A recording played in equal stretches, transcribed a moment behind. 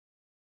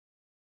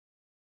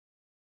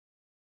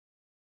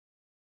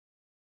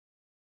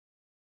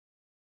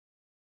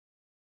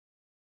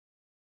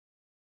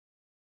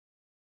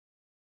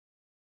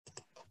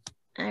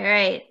All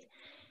right.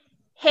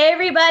 Hey,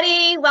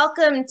 everybody.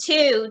 Welcome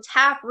to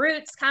Tap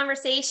Roots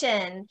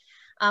Conversation.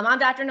 I'm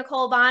Dr.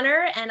 Nicole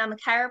Bonner, and I'm a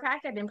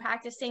chiropractor. I've been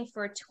practicing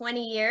for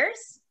 20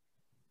 years.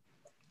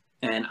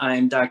 And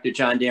I'm Dr.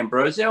 John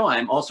D'Ambrosio.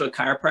 I'm also a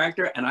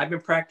chiropractor, and I've been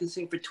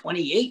practicing for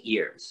 28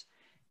 years.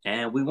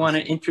 And we want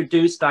to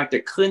introduce Dr.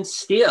 Clint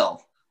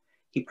Steele.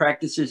 He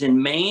practices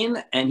in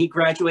Maine, and he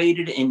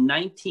graduated in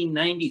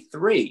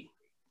 1993.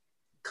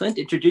 Clint,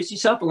 introduce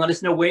yourself and let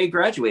us know where you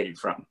graduated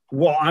from.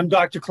 Well, I'm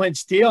Dr. Clint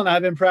Steele, and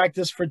I've been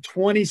practicing for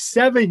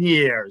 27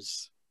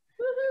 years.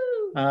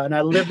 And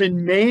I live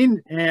in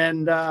Maine,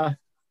 and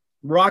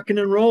rocking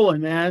and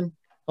rolling, man.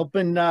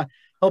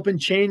 Helping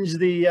change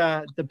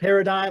the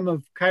paradigm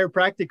of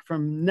chiropractic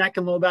from neck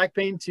and low back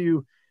pain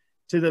to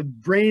the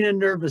brain and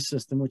nervous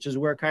system, which is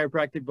where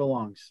chiropractic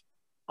belongs.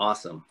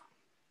 Awesome.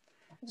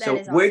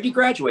 Awesome. Where did you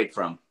graduate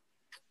from?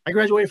 I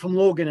graduated from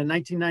Logan in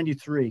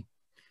 1993.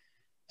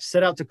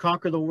 Set out to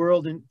conquer the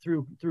world and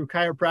through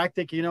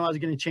chiropractic. You know, I was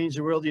going to change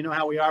the world. You know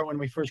how we are when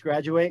we first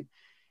graduate.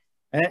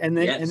 And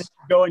then you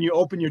go and you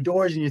open your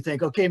doors and you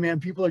think, okay, man,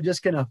 people are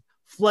just going to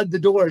flood the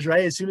doors,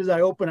 right? As soon as I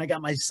open, I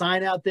got my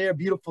sign out there,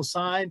 beautiful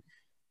sign.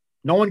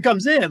 No one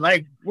comes in.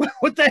 Like,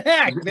 what the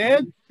heck,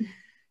 man? You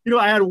know,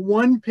 I had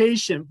one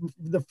patient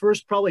the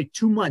first probably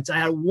 2 months. I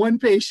had one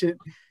patient,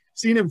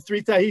 seen him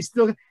 3 times.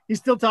 He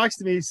still talks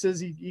to me. He says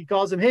he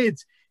calls him, hey,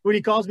 when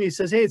he calls me, he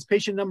says, hey, it's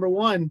patient number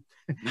 1.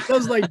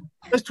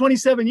 That's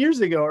 27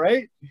 years ago,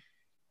 right?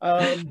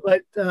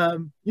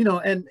 You know,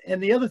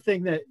 and the other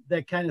thing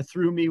that kind of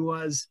threw me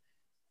was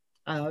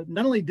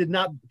not only did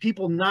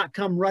people not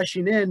come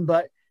rushing in,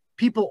 but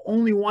people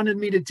only wanted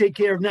me to take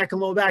care of neck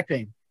and low back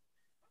pain.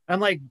 I'm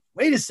like,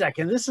 wait a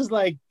second, this is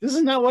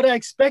not what I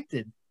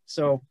expected.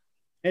 So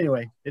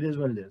anyway, it is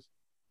what it is.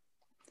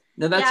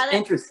 No, that's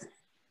interesting.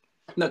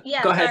 No,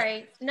 yeah, go ahead.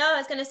 Sorry. No, I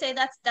was going to say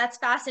that's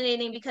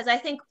fascinating because I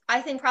think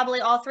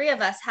probably all 3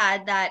 of us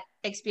had that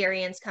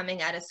experience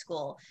coming out of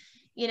school.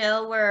 You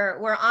know,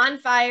 we're on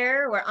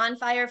fire. We're on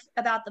fire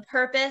about the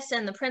purpose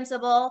and the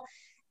principle.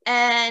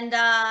 And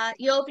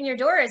you open your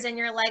doors and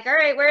you're like, all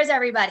right, where's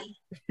everybody?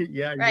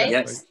 Yeah, right.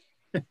 Yes.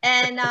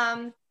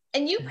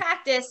 And you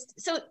practiced.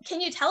 So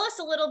can you tell us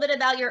a little bit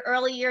about your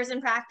early years in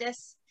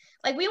practice?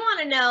 Like, we want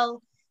to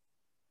know.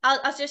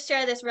 I'll just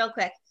share this real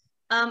quick.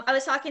 I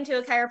was talking to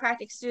a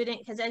chiropractic student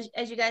because,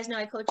 as you guys know,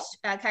 I coach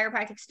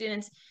chiropractic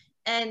students.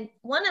 And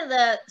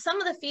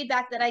some of the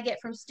feedback that I get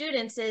from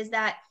students is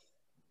that,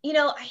 you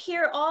know, I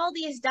hear all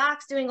these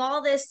docs doing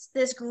all this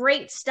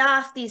great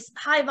stuff, these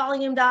high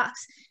volume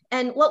docs.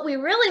 And what we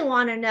really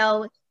want to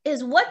know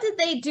is, what did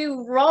they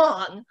do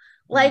wrong?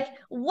 Like,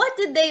 what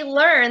did they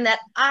learn that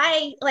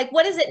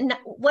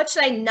what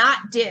should I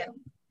not do?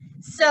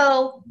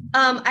 So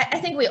I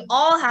think we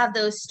all have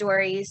those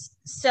stories.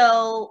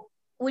 So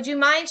would you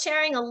mind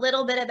sharing a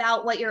little bit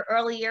about what your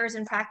early years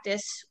in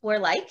practice were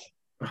like?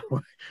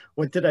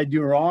 What did I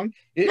do wrong?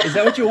 Is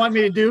that what you want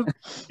me to do?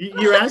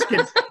 You're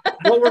asking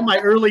what were my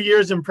early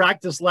years in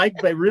practice like,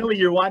 but really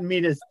you're wanting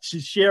me to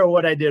share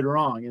what I did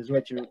wrong is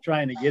what you're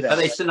trying to get at. Are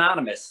they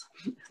synonymous?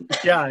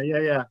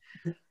 Yeah.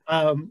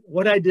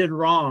 What I did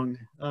wrong.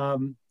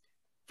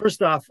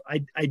 First off,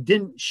 I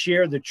didn't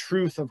share the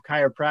truth of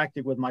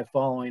chiropractic with my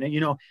following. You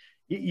know,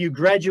 you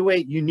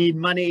graduate, you need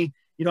money.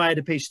 You know, I had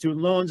to pay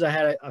student loans. I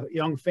had a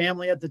young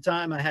family at the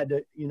time. I had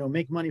to, you know,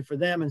 make money for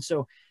them. And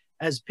so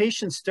as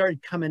patients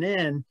started coming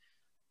in,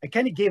 I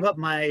kind of gave up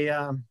my,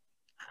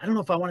 I don't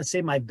know if I want to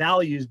say my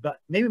values, but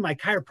maybe my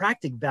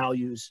chiropractic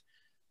values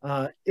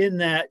in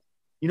that,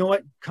 you know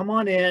what, come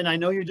on in. I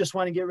know you just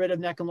want to get rid of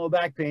neck and low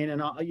back pain,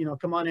 and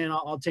come on in.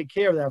 I'll take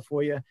care of that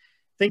for you.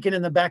 Thinking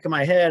in the back of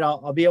my head,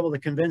 I'll be able to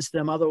convince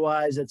them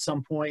otherwise at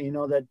some point, you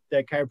know,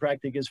 that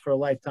chiropractic is for a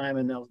lifetime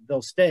and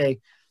they'll stay.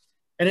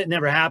 And it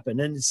never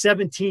happened. And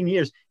 17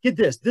 years, get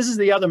this is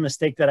the other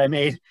mistake that I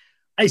made.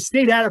 I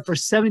stayed at it for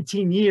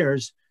 17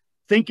 years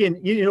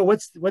thinking, you know,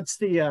 what's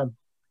the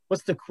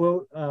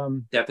quote?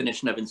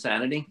 Definition of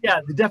insanity?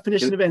 Yeah, the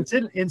definition of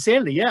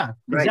insanity. Yeah,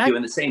 right. Exactly.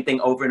 Doing the same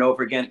thing over and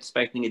over again,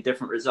 expecting a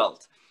different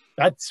result.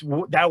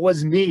 That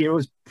was me. It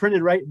was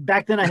printed right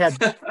back then. I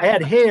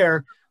had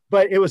hair,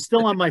 but it was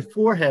still on my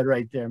forehead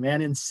right there,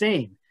 man.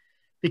 Insane.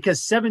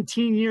 Because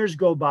 17 years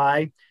go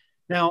by.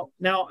 Now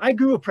I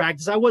grew a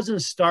practice. I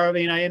wasn't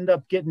starving. I ended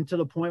up getting to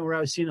the point where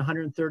I was seeing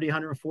 130,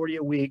 140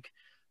 a week.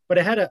 But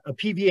I had a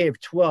PVA of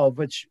 12,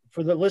 which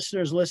for the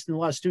listeners listening, a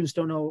lot of students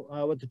don't know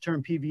what the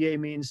term PVA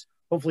means.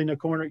 Hopefully,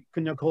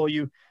 Nicole,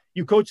 you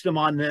coach them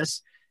on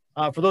this.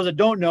 For those that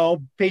don't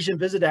know, patient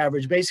visit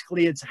average,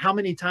 basically it's how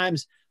many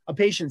times a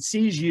patient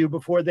sees you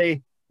before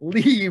they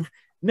leave,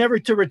 never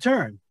to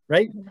return,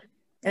 right?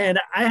 And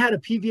I had a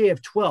PVA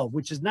of 12,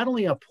 which is not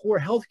only a poor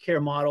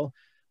healthcare model,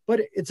 but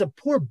it's a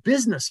poor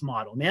business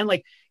model, man.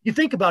 Like, you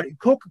think about it,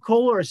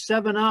 Coca-Cola or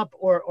 7-Up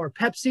or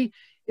Pepsi,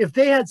 if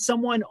they had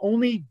someone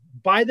only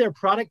buy their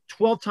product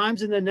 12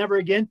 times and then never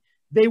again,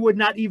 they would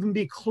not even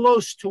be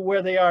close to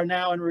where they are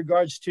now in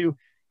regards to,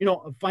 you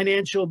know,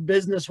 financial,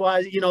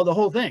 business-wise, you know, the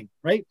whole thing,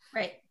 right?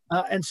 Right.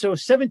 And so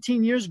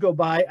 17 years go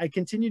by, I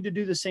continued to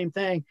do the same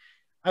thing.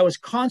 I was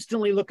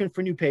constantly looking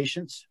for new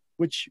patients,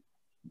 which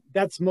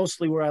that's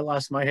mostly where I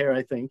lost my hair,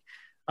 I think.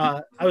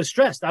 I was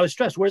stressed.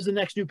 Where's the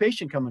next new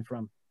patient coming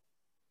from?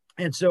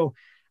 And so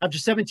after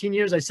 17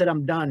 years, I said,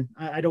 I'm done.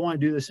 I don't want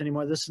to do this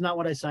anymore. This is not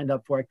what I signed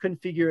up for. I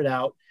couldn't figure it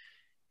out.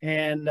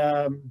 And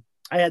I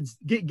had,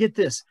 get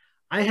this,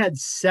 I had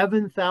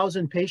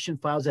 7,000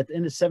 patient files at the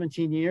end of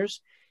 17 years,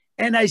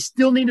 and I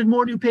still needed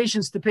more new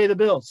patients to pay the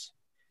bills.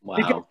 Wow.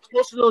 Because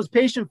most of those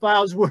patient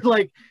files were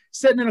like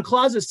sitting in a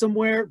closet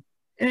somewhere,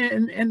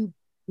 and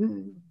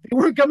they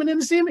weren't coming in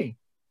to see me.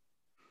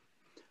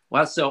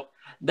 Wow. So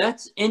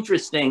that's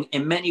interesting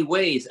in many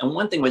ways. And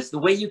one thing was the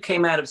way you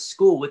came out of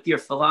school with your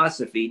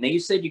philosophy. Now, you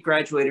said you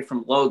graduated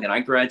from Logan. I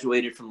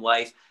graduated from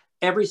Life.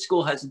 Every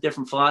school has a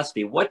different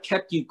philosophy. What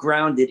kept you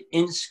grounded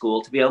in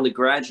school to be able to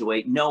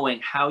graduate knowing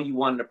how you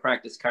wanted to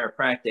practice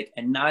chiropractic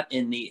and not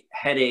in the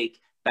headache,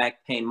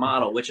 back pain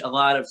model, which a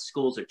lot of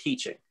schools are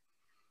teaching?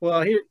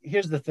 Well,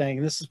 here's the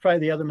thing. This is probably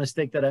the other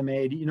mistake that I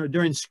made. You know,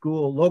 during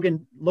school,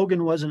 Logan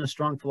wasn't a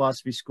strong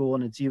philosophy school,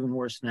 and it's even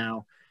worse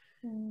now.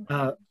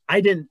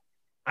 I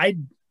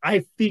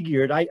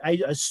figured, I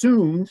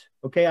assumed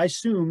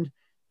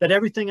that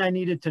everything I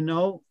needed to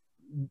know,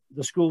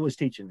 the school was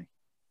teaching me.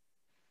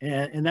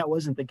 And that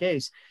wasn't the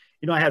case.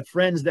 You know, I had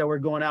friends that were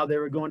going out, they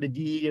were going to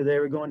DE, or they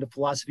were going to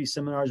philosophy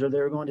seminars, or they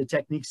were going to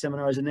technique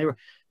seminars, and they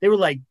were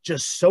like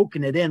just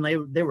soaking it in.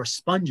 They were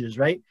sponges,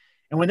 right?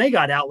 And when they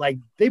got out, like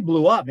they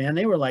blew up, man.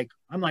 They were like,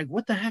 I'm like,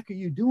 what the heck are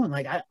you doing?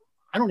 Like, I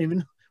don't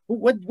even,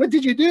 what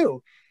did you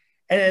do?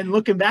 And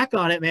looking back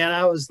on it, man,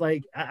 I was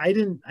like, I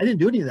didn't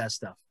do any of that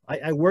stuff.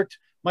 I worked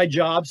my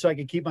job so I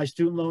could keep my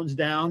student loans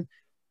down.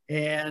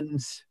 And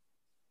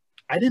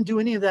I didn't do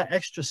any of that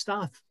extra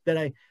stuff that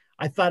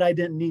I thought I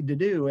didn't need to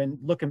do. And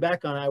looking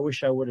back on it, I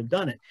wish I would have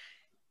done it.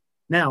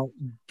 Now,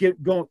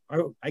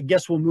 I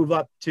guess we'll move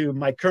up to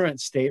my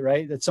current state,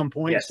 right? At some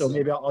point. Yes. So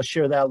maybe I'll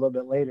share that a little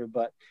bit later.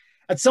 But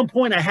at some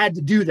point, I had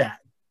to do that,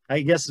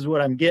 I guess is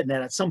what I'm getting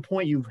at. At some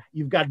point,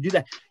 you've got to do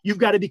that. You've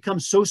got to become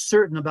so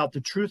certain about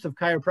the truth of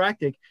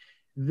chiropractic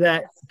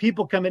that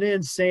people coming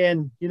in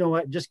saying, you know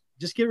what, just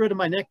get rid of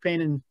my neck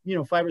pain and,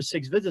 5 or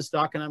 6 visits,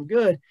 doc, and I'm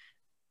good.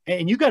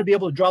 And you got to be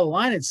able to draw the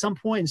line at some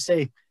point and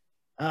say,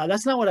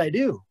 that's not what I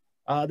do.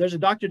 There's a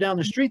doctor down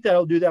the street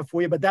that'll do that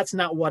for you, but that's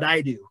not what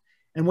I do.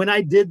 And when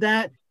I did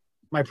that,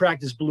 my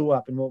practice blew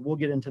up, and we'll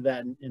get into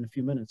that in a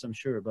few minutes, I'm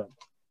sure. But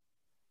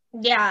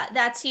yeah,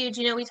 that's huge.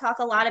 We talk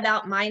a lot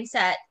about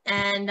mindset,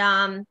 and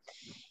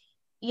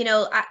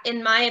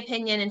in my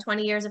opinion, in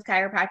 20 years of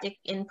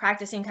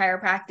practicing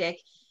chiropractic,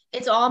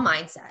 it's all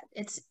mindset.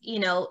 It's,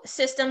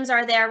 systems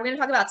are there. We're going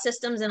to talk about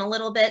systems in a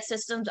little bit.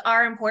 Systems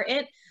are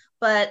important,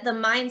 but the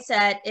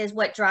mindset is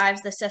what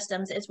drives the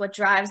systems. It's what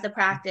drives the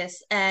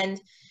practice. And,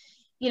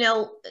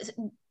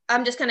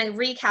 I'm just going to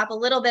recap a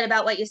little bit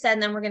about what you said,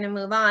 and then we're going to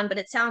move on. But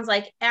it sounds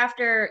like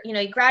after,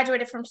 you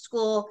graduated from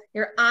school,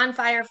 you're on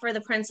fire for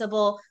the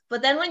principal.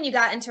 But then when you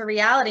got into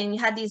reality and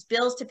you had these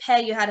bills to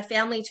pay, you had a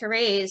family to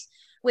raise,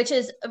 which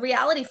is a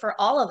reality for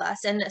all of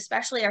us, and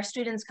especially our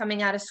students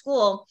coming out of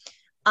school,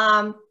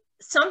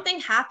 something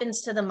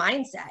happens to the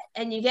mindset,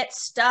 and you get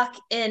stuck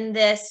in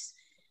this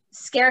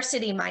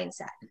scarcity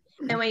mindset.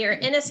 And when you're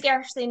in a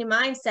scarcity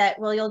mindset,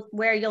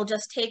 where you'll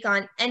just take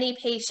on any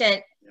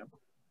patient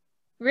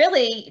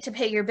really to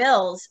pay your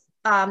bills,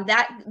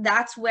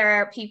 that's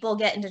where people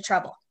get into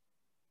trouble.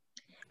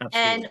 Absolutely.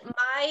 And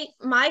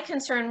my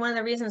concern, one of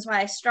the reasons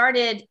why I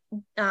started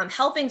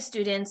helping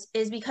students,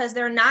 is because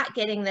they're not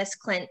getting this,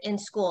 Clint, in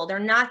school. They're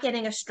not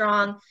getting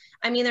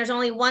there's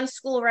only one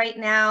school right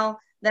now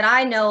that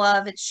I know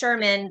of, it's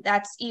Sherman,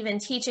 that's even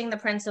teaching the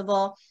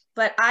principal.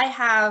 But I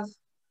have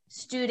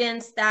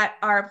students that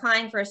are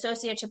applying for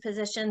associateship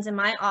positions in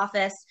my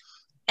office,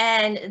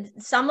 and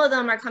some of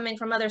them are coming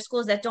from other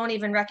schools that don't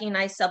even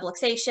recognize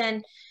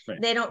subluxation.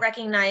 Right. They don't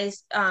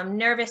recognize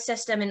nervous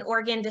system and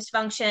organ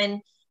dysfunction,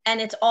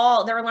 and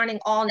they're learning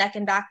all neck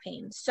and back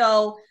pain.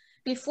 So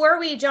before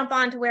we jump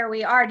on to where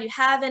we are, do you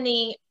have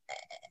any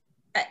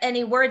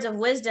words of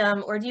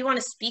wisdom, or do you want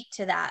to speak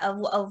to that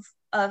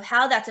of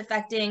how that's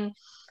affecting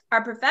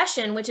our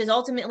profession, which is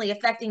ultimately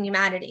affecting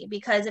humanity?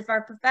 Because if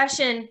our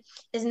profession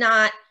is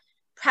not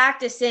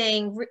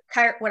practicing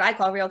what I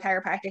call real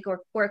chiropractic, or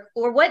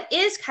what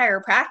is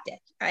chiropractic?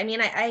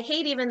 I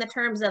hate even the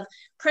terms of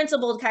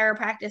principled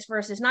chiropractic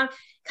versus not.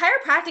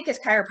 Chiropractic is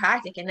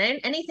chiropractic, and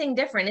anything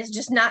different is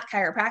just not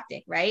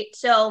chiropractic, right?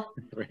 So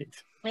right.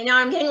 I know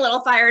I'm getting a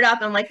little fired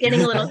up. I'm like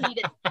getting a little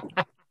heated,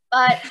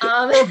 but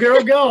oh,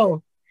 girl,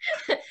 go.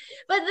 But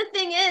the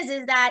thing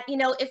is that,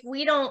 if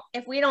we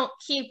don't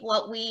keep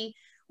what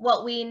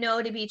we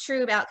know to be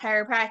true about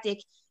chiropractic,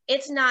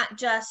 it's not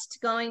just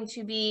going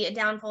to be a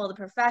downfall of the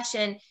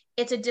profession,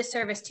 it's a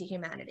disservice to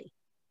humanity.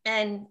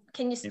 And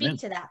can you speak Amen.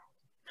 To that?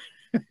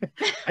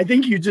 I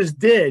think you just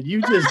did.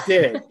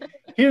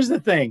 Here's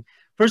the thing.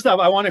 First off,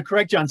 I want to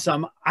correct you on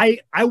something. I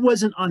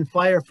wasn't on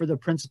fire for the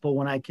principal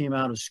when I came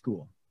out of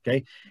school.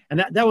 Okay.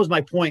 And that was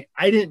my point.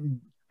 I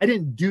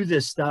didn't do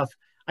this stuff.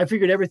 I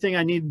figured everything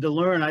I needed to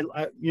learn,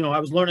 I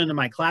was learning in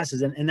my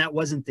classes, and that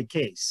wasn't the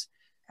case.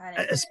 Got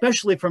it.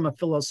 especially from a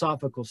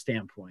philosophical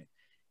standpoint.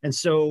 And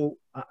so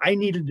I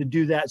needed to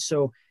do that.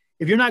 So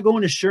if you're not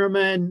going to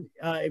Sherman,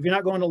 if you're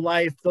not going to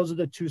Life, those are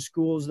the two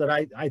schools that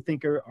I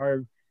think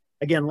are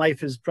again,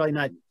 Life is probably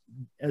not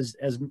as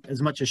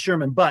much as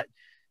Sherman, but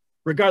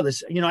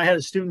regardless, you know, I had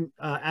a student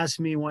ask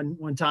me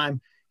one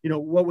time, you know,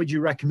 what would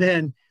you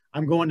recommend?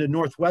 I'm going to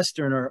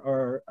Northwestern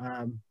or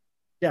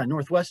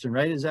Northwestern,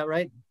 right? Is that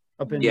right?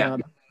 Up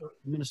in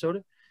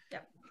Minnesota? Yeah.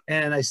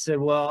 And I said,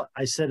 well,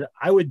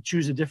 I would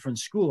choose a different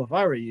school if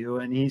I were you.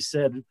 And he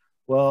said,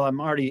 well, I'm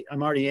already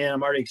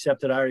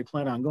accepted. I already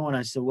plan on going.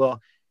 I said,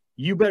 well,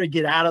 you better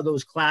get out of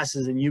those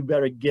classes and you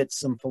better get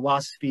some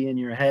philosophy in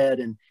your head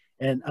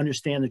and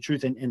understand the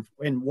truth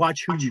and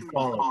watch who you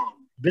follow.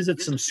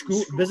 Visit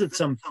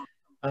some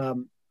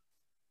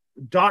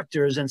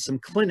doctors and some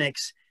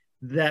clinics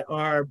that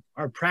are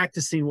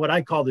practicing what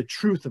I call the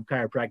truth of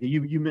chiropractic.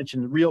 You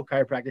mentioned the real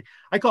chiropractic.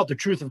 I call it the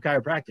truth of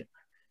chiropractic.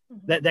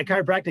 That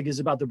chiropractic is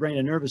about the brain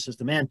and nervous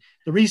system, and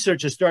the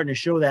research is starting to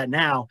show that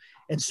now.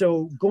 And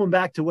so, going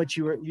back to what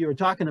you were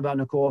talking about,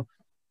 Nicole,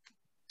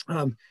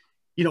 you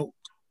know,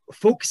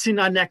 focusing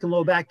on neck and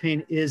low back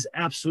pain is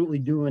absolutely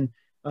doing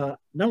not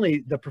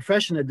only the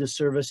profession a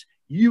disservice,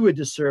 you a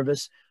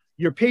disservice,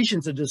 your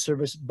patients a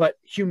disservice, but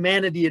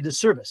humanity a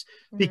disservice.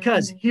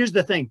 Because here's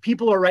the thing: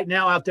 people are right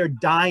now out there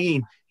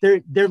dying.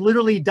 They're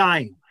literally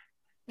dying,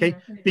 okay?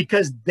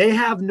 Because they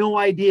have no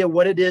idea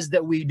what it is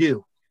that we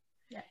do.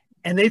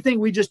 And they think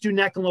we just do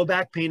neck and low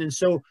back pain. And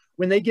so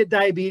when they get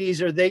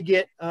diabetes or they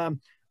get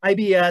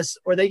IBS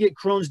or they get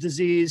Crohn's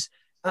disease,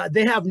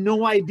 they have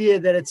no idea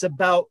that it's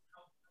about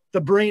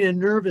the brain and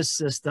nervous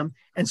system.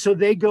 And so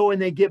they go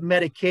and they get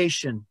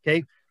medication,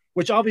 okay,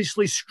 which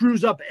obviously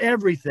screws up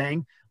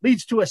everything,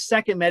 leads to a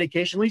second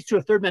medication, leads to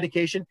a third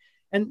medication.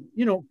 And,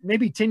 you know,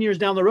 maybe 10 years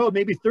down the road,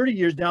 maybe 30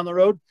 years down the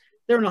road,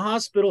 they're in a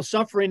hospital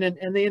suffering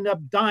and they end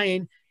up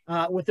dying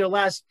with their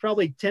last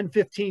probably 10,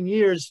 15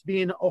 years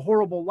being a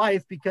horrible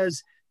life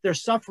because they're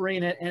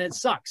suffering and it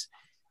sucks.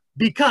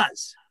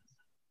 Because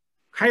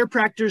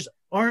chiropractors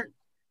aren't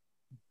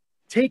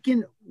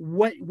taking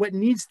what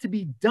needs to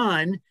be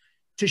done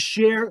to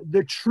share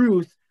the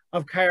truth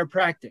of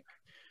chiropractic.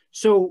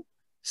 So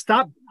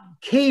stop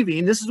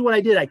caving. This is what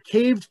I did. I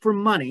caved for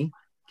money,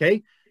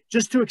 okay,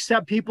 just to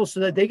accept people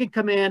so that they could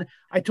come in.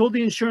 I told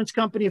the insurance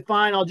company,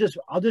 fine, I'll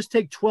just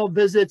take 12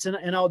 visits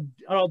and I'll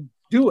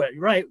do it,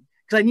 right?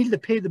 Because I needed to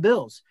pay the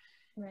bills.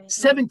 Right.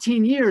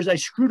 17 years, I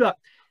screwed up.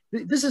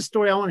 This is a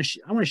story I want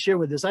to share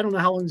with this. I don't know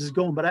how long this is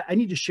going, but I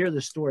need to share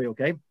this story,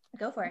 okay?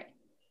 Go for it.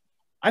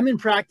 I'm in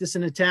practice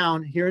in a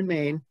town here in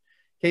Maine,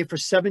 okay, for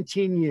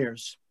 17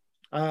 years.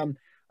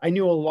 I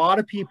knew a lot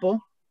of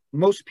people.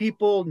 Most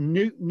people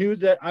knew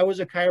that I was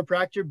a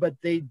chiropractor, but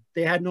they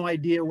had no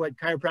idea what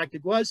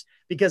chiropractic was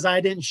because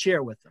I didn't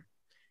share with them.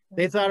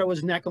 They thought it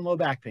was neck and low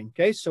back pain,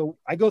 okay? So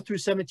I go through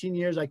 17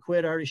 years. I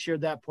quit. I already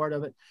shared that part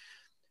of it.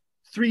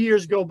 3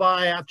 years go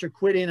by after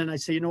quitting, and I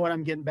say, you know what,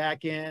 I'm getting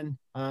back in.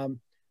 I'm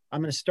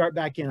going to start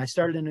back in. I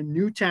started in a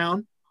new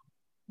town,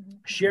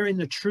 sharing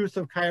the truth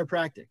of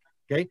chiropractic,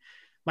 okay?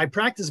 My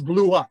practice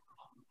blew up,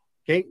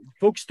 okay?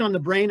 Focused on the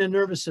brain and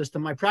nervous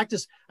system. My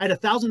practice, I had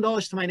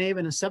 $1,000 to my name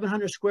in a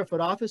 700 square foot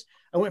office.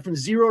 I went from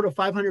 0 to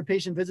 500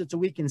 patient visits a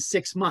week in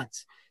 6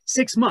 months.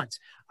 6 months.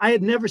 I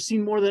had never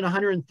seen more than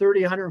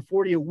 130,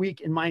 140 a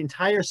week in my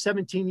entire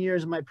 17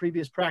 years of my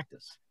previous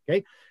practice,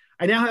 okay?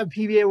 I now have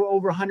PVA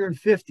over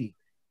 150.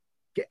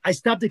 I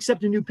stopped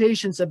accepting new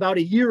patients about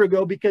a year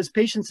ago because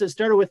patients that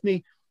started with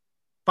me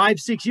 5,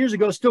 6 years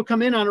ago still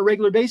come in on a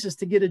regular basis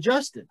to get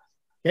adjusted.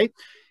 Okay.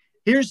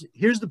 Here's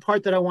the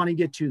part that I want to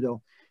get to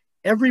though.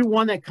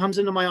 Everyone that comes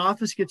into my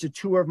office gets a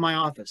tour of my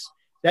office.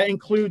 That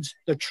includes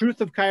the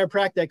truth of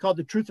chiropractic. I call it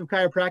the truth of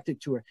chiropractic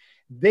tour.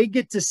 They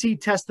get to see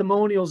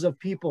testimonials of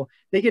people.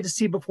 They get to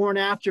see before and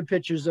after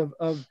pictures of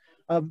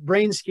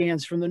brain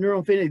scans from the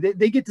neuroinfinity.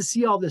 They get to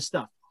see all this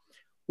stuff.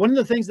 One of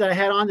the things that I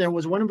had on there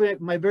was one of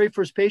my very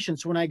first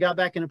patients when I got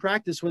back into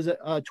practice was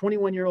a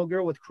 21-year-old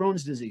girl with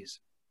Crohn's disease.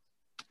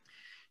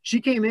 She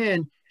came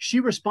in,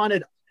 she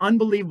responded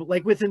unbelievable.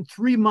 Like within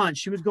 3 months,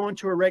 she was going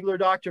to her regular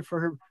doctor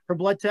for her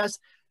blood test.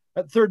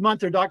 At third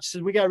month, her doctor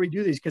says, we got to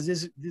redo these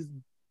because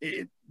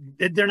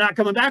they're not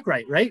coming back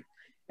right?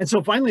 And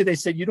so finally they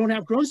said, you don't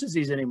have Crohn's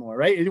disease anymore,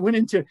 right? It went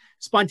into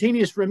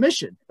spontaneous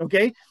remission,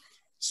 okay?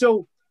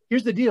 So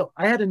here's the deal.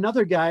 I had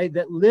another guy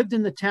that lived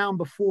in the town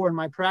before in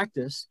my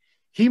practice.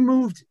 He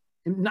moved,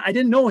 I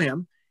didn't know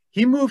him.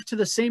 He moved to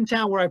the same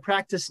town where I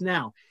practice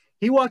now.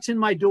 He walks in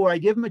my door. I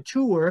give him a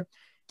tour.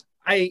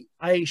 I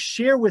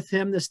share with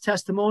him this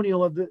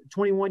testimonial of the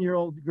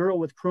 21-year-old girl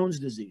with Crohn's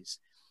disease.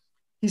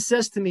 He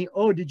says to me,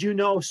 oh, did you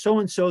know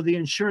so-and-so, the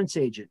insurance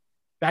agent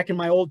back in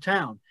my old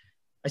town?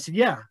 I said,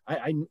 yeah,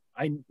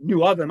 I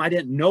knew of him. I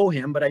didn't know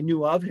him, but I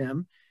knew of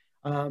him.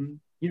 You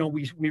know,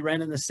 we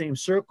ran in the same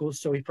circles.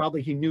 So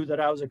he knew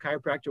that I was a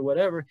chiropractor or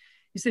whatever.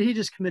 He said, he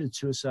just committed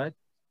suicide.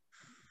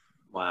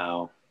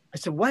 Wow. I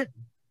said, what?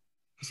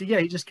 He said, yeah,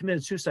 he just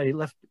committed suicide. He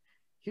left.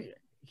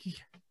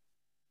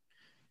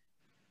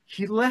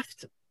 He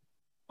left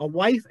a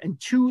wife and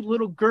 2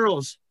 little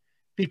girls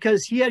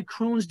because he had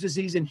Crohn's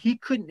disease and he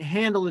couldn't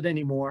handle it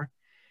anymore.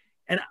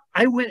 And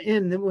I went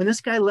in, when this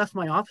guy left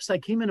my office, I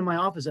came into my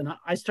office and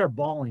I started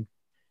bawling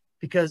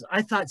because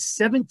I thought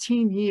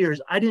 17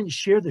 years, I didn't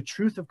share the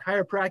truth of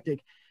chiropractic.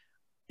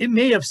 It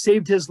may have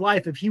saved his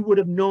life if he would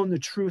have known the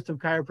truth of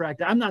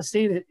chiropractic. I'm not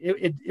saying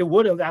it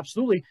would have,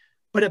 absolutely,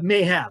 but it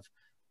may have.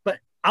 But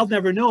I'll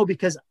never know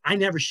because I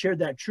never shared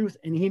that truth.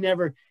 And he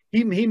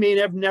may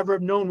have never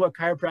have known what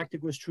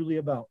chiropractic was truly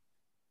about.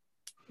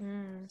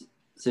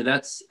 So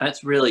that's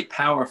really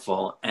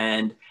powerful.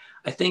 And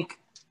I think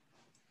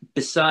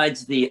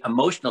besides the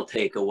emotional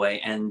takeaway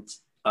and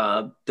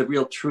the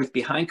real truth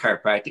behind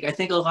chiropractic, I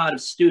think a lot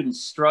of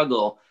students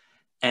struggle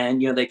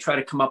and, they try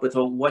to come up with,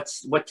 well,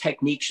 what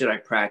technique should I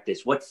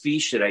practice? What fee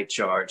should I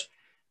charge?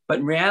 But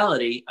in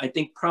reality, I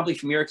think probably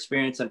from your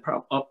experience and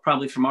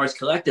probably from ours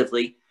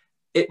collectively,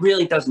 it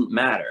really doesn't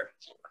matter.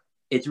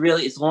 It's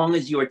really, as long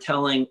as you are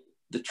telling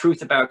the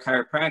truth about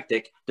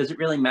chiropractic, does it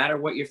really matter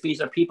what your fees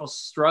are? People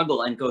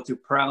struggle and go through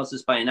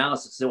paralysis by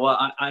analysis. Say,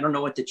 well, I don't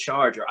know what to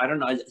charge, or I don't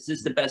know, is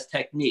this the best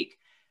technique?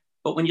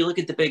 But when you look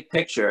at the big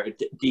picture,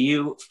 do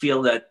you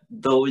feel that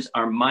those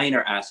are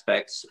minor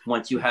aspects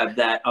once you have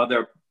that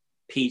other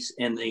piece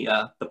in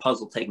the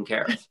puzzle taken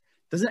care of?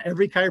 Doesn't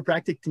every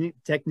chiropractic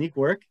technique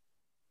work?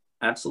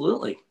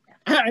 Absolutely.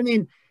 I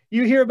mean,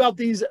 you hear about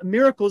these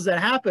miracles that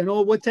happen.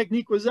 Oh, what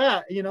technique was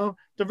that?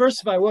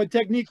 Diversify. What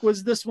technique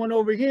was this one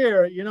over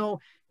here?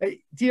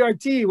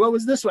 TRT. What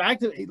was this one?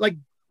 Active. Like,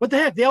 what the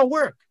heck? They all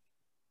work.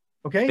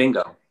 Okay.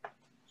 Bingo.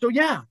 So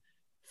yeah,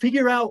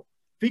 figure out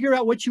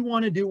what you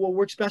want to do, what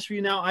works best for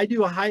you. Now I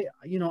do a high,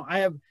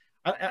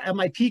 at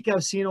my peak, I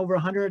was seeing over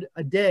 100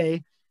 a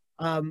day.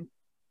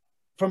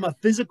 From a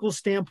physical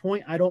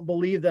standpoint, I don't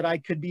believe that I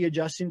could be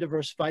adjusting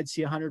diversified,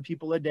 see 100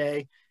 people a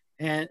day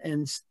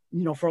and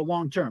for a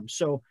long term.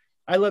 So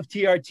I love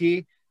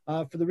TRT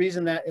for the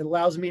reason that it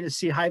allows me to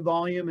see high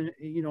volume. And,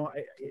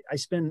 I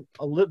spend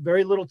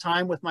very little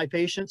time with my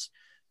patients.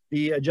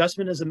 The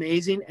adjustment is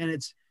amazing and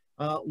it's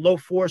low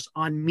force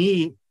on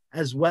me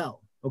as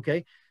well.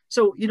 Okay.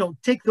 So,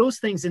 take those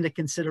things into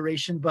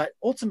consideration, but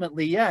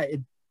ultimately, yeah,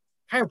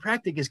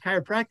 chiropractic is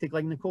chiropractic.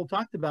 Like Nicole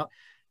talked about,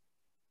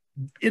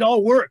 it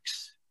all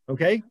works.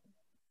 Okay.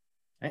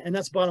 And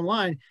that's bottom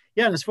line.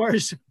 Yeah. And as far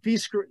as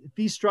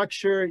fee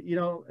structure,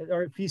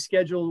 or fee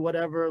schedule,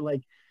 whatever,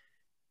 like,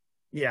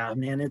 yeah,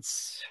 man,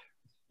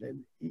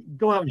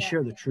 go out and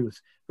share the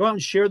truth. Go out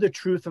and share the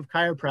truth of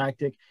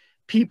chiropractic.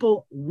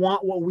 People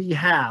want what we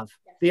have.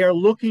 They are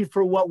looking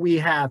for what we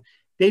have.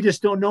 They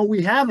just don't know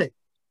we have it.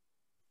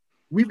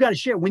 We've got to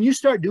share. When you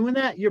start doing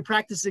that, your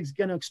practice is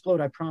going to explode.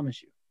 I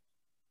promise you.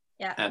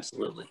 Yeah,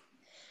 absolutely.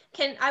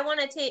 Clint, I want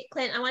to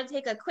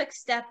take a quick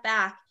step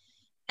back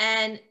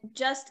and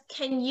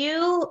can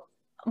you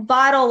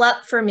bottle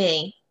up for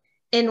me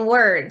in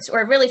words,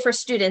 or really for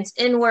students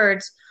in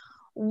words,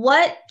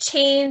 what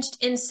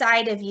changed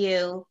inside of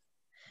you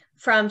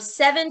from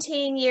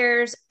 17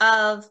 years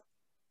of,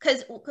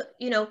 because,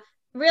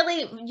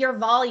 really your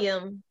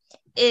volume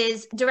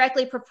is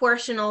directly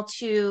proportional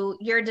to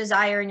your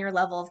desire and your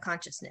level of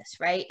consciousness,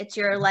 right? It's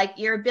your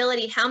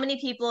ability. How many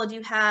people do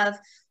you have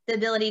the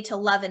ability to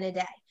love in a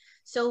day?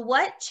 So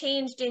what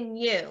changed in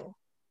you,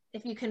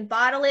 if you can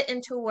bottle it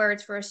into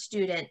words for a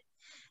student,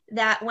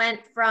 that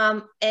went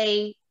from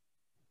a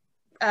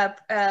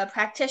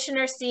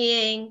practitioner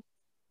seeing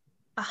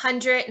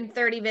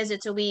 130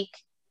 visits a week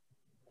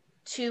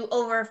to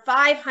over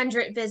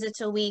 500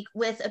 visits a week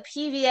with a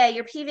PVA?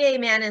 Your PVA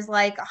man is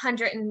like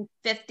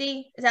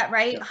 150. Is that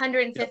right?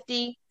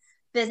 150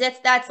 visits.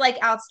 That's like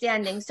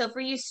outstanding. So for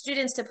you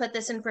students, to put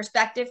this in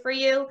perspective for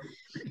you,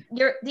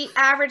 the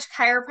average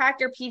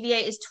chiropractor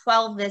PVA is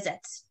 12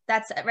 visits.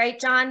 That's right,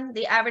 John?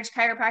 The average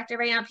chiropractor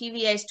right now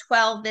PVA is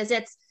 12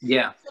 visits.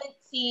 Yeah.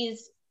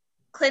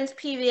 Clint's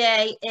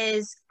PVA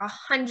is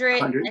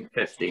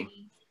 150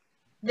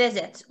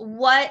 visits.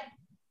 What?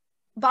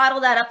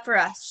 Bottle that up for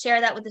us.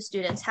 Share that with the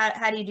students.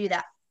 How do you do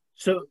that?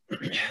 So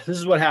this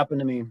is what happened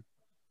to me.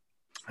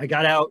 I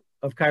got out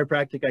of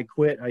chiropractic. I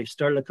quit. I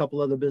started a couple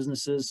other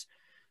businesses.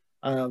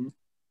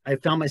 I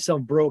found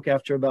myself broke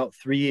after about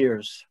 3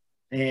 years.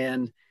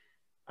 And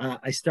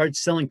I started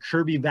selling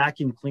Kirby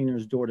vacuum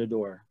cleaners door to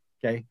door.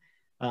 Okay.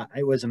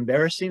 It was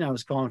embarrassing. I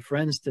was calling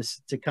friends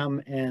to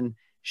come and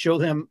show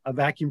them a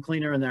vacuum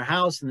cleaner in their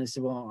house. And they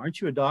said, well,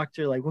 aren't you a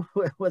doctor? Like,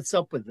 what's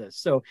up with this?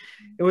 So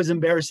it was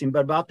embarrassing.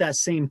 But about that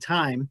same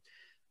time,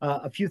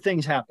 a few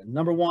things happened.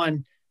 Number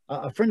one,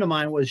 a friend of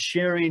mine was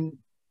sharing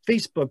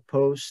Facebook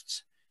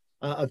posts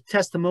of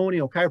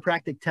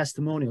chiropractic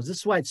testimonials. This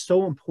is why it's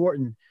so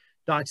important,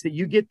 docs, that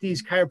you get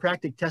these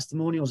chiropractic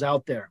testimonials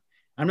out there.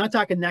 I'm not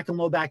talking neck and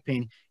low back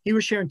pain. He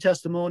was sharing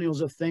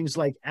testimonials of things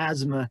like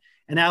asthma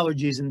and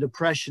allergies and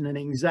depression and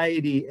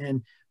anxiety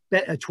and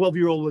a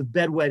 12-year-old with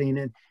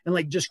bedwetting and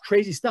like just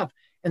crazy stuff.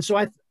 And so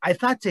I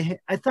thought,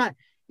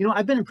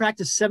 I've been in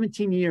practice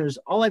 17 years.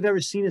 All I've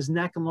ever seen is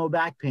neck and low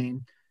back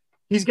pain.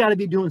 He's got to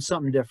be doing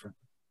something different.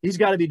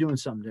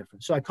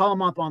 So I call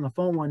him up on the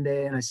phone one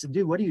day and I said,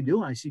 dude, what are you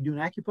doing? I see you doing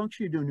acupuncture,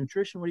 you're doing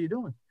nutrition. What are you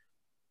doing?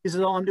 He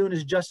said, all I'm doing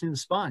is adjusting the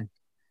spine.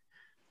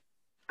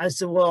 I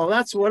said, well,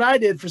 that's what I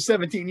did for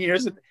 17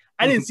 years. And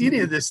I didn't see any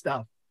of this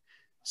stuff.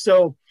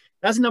 So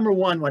that's number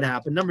one, what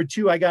happened. Number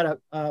two, I got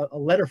a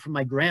letter from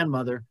my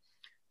grandmother,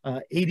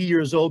 80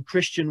 years old,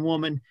 Christian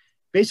woman.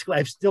 Basically,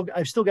 I've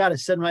still got it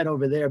sitting right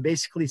over there,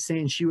 basically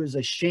saying she was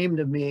ashamed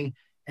of me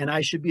and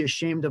I should be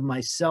ashamed of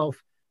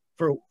myself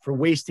for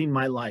wasting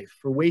my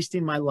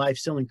life,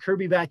 selling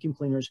Kirby vacuum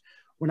cleaners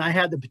when I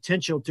had the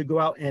potential to go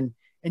out and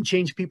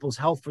change people's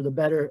health for the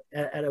better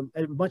at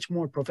a much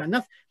more profound.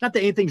 Not that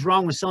anything's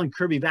wrong with selling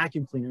Kirby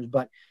vacuum cleaners,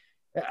 but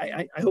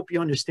I hope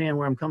you understand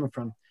where I'm coming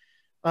from.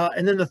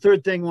 And then the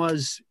third thing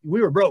was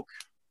we were broke.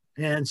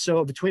 And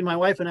so between my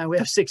wife and I, we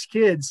have 6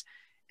 kids,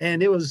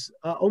 and it was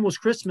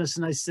almost Christmas.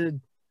 And I said,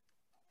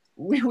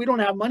 we don't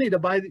have money to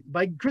buy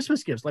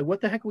Christmas gifts. Like, what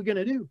the heck are we going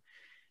to do?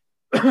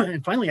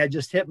 And finally, I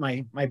just hit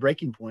my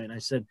breaking point. I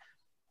said,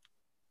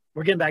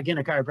 we're getting back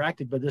into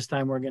chiropractic, but this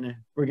time we're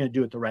gonna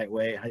do it the right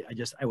way.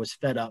 I was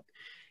fed up.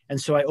 And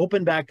so I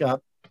opened back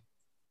up.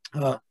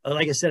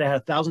 Like I said, I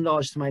had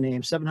 $1,000 to my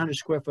name, 700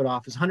 square foot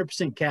office,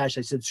 100% cash.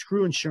 I said,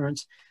 screw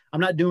insurance.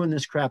 I'm not doing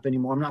this crap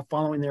anymore. I'm not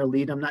following their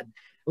lead. I'm not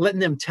letting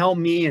them tell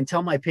me and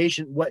tell my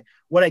patient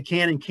what I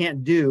can and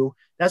can't do.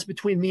 That's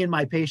between me and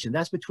my patient.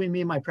 That's between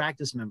me and my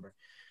practice member.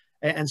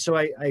 And so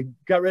I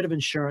got rid of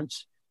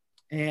insurance.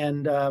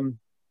 And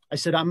I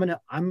said,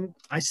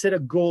 I set a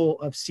goal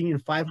of seeing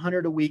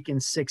 500 a week in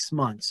 6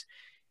 months.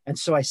 And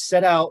so I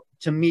set out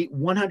to meet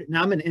 100.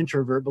 Now I'm an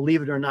introvert,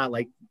 believe it or not,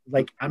 like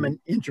I'm an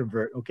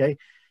introvert. Okay.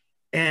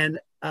 And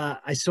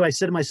so I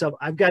said to myself,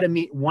 I've got to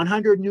meet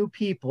 100 new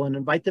people and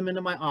invite them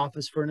into my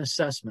office for an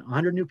assessment,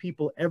 100 new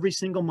people every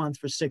single month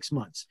for 6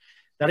 months.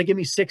 That'll give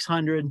me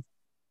 600.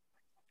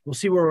 We'll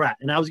see where we're at.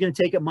 And I was going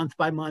to take it month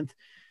by month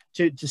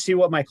to see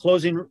what my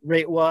closing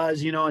rate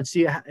was, and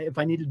see if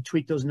I needed to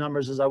tweak those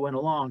numbers as I went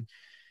along.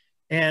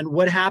 And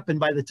what happened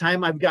by the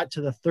time I got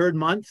to the 3rd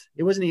month,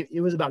 it was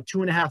about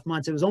 2.5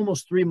 months. It was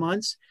almost 3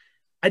 months.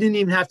 I didn't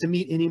even have to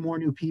meet any more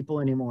new people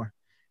anymore,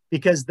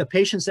 because the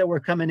patients that were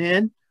coming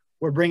in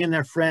were bringing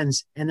their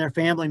friends and their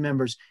family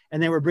members,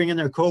 and they were bringing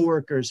their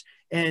coworkers,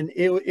 and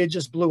it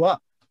just blew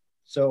up.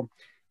 So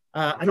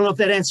I don't know if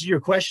that answers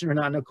your question or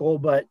not, Nicole,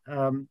 but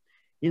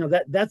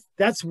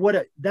that's what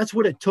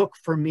it took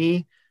for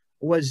me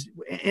was,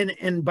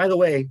 and by the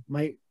way,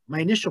 my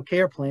initial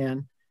care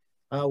plan,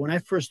 when I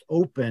first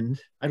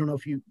opened, I don't know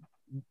if you,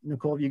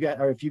 Nicole,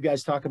 if you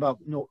guys talk about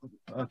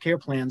care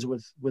plans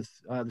with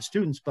the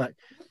students, but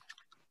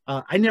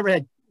I never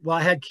had. Well,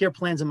 I had care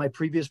plans in my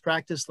previous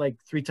practice, like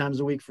 3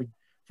 times a week for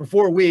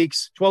 4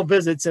 weeks, 12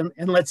 visits, and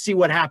let's see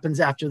what happens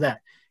after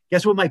that.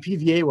 Guess what my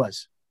PVA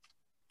was?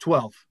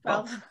 12.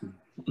 12.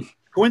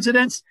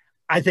 Coincidence?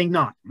 I think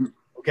not.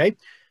 Okay.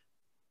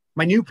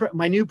 My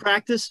new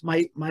practice,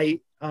 my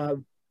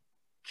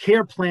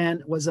care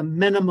plan was a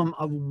minimum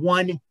of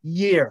 1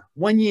 year.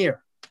 1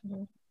 year.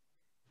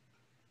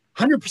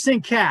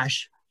 100%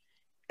 cash.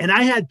 And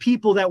I had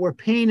people that were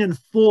paying in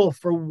full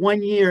for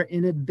 1 year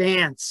in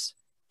advance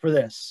for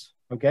this.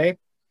 Okay.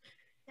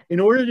 In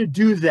order to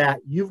do that,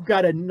 you've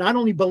got to not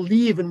only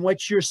believe in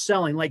what you're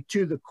selling, like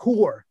to the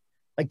core,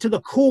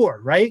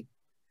 right?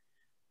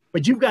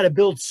 But you've got to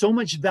build so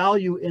much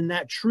value in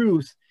that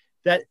truth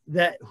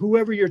that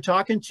whoever you're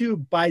talking to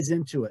buys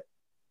into it,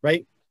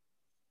 right?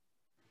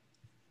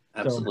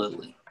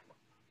 Absolutely.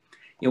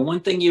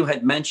 One thing you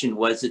had mentioned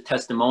was the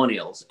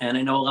testimonials. And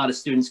I know a lot of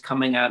students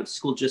coming out of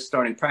school just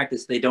starting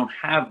practice, they don't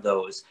have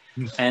those.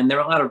 And there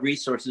are a lot of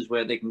resources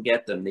where they can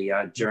get them.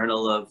 The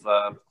Journal of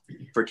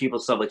Vertebral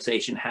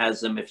Subluxation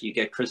has them. If you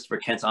get Christopher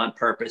Kent's On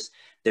Purpose,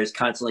 there's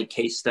constantly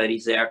case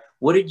studies there.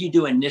 What did you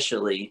do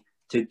initially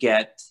to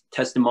get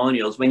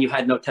testimonials when you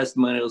had no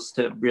testimonials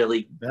to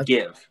really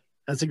give?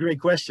 That's a great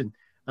question.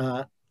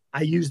 I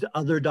used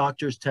other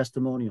doctors'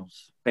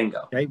 testimonials.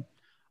 Bingo. Okay.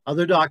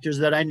 Other doctors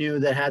that I knew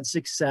that had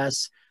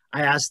success,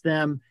 I asked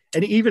them,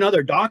 and even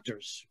other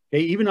doctors,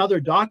 their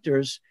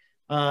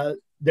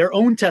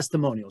own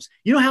testimonials.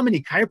 You know how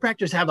many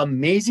chiropractors have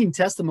amazing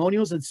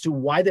testimonials as to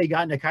why they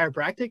got into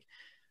chiropractic?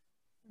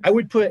 I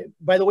would put,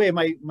 by the way,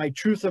 my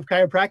Truth of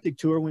Chiropractic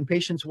tour, when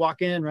patients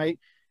walk in, right,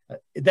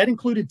 that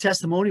included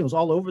testimonials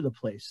all over the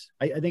place.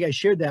 I think I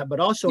shared that, but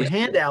also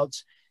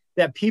handouts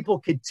that people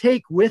could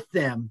take with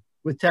them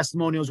with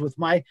testimonials with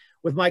my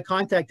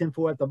contact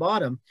info at the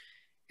bottom.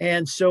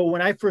 And so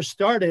when I first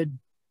started,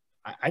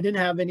 I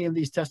didn't have any of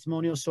these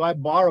testimonials. So I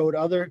borrowed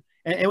other,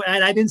 and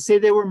I didn't say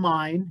they were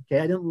mine.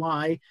 Okay. I didn't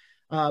lie.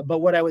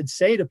 But what I would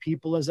say to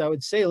people is I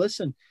would say,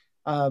 listen,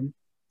 and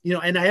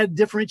I had to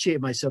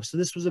differentiate myself. So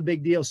this was a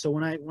big deal. So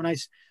when I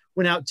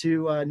went out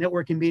to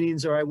networking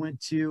meetings, or I went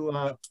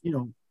to,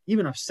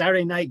 even a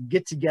Saturday night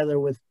get together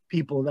with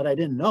people that I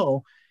didn't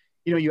know,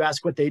 you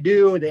ask what they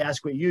do, they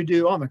ask what you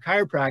do. Oh, I'm a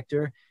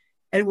chiropractor.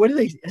 And what do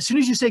they, as soon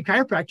as you say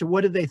chiropractor,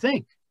 what do they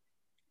think?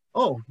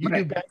 Oh, you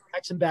do bad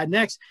backs and bad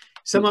necks.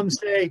 Some of them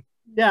say,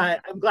 yeah,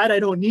 I'm glad I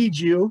don't need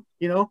you.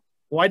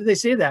 Why do they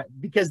say that?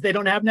 Because they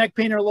don't have neck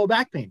pain or low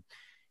back pain.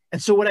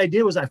 And so what I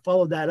did was I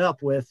followed that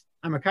up with,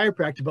 I'm a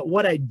chiropractor, but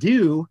what I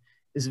do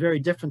is very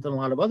different than a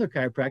lot of other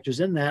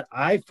chiropractors in that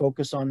I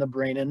focus on the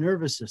brain and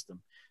nervous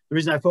system. The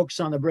reason I focus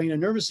on the brain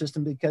and nervous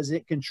system, because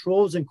it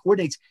controls and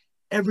coordinates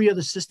every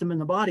other system in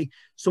the body.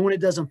 So when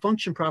it doesn't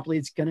function properly,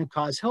 it's going to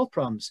cause health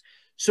problems.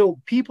 So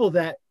people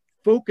that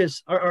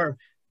focus are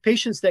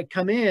patients that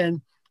come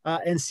in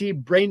and see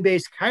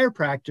brain-based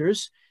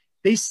chiropractors,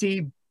 they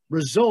see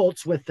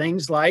results with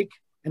things like,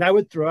 and I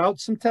would throw out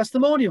some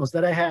testimonials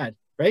that I had,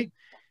 right?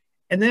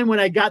 And then when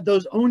I got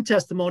those own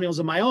testimonials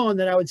of my own,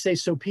 then I would say,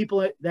 so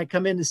people that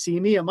come in to see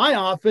me in my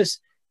office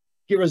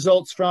get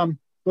results from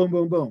boom,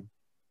 boom, boom.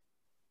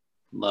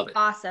 Love it.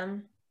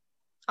 Awesome.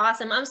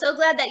 Awesome. I'm so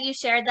glad that you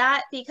shared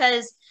that,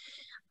 because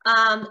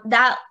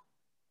that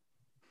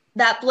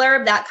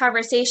blurb, that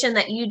conversation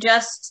that you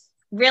just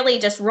really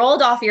just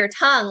rolled off your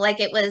tongue, like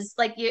it was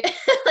like you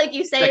like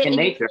you say Second it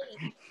nature.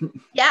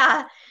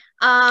 Yeah.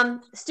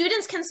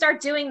 Students can start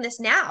doing this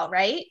now,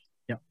 right?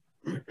 Yeah.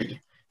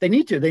 They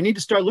need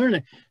to start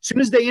learning. As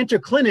soon as they enter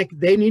clinic,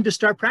 they need to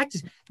start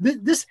practicing.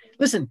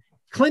 Listen,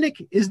 clinic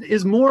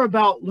is more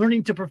about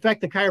learning to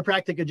perfect the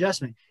chiropractic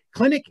adjustment.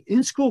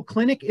 In-school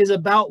clinic is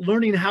about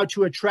learning how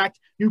to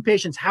attract new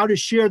patients, how to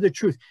share the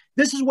truth.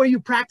 This is where you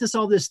practice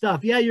all this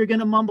stuff. Yeah, you're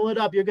going to mumble it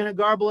up. You're going to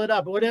garble it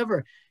up,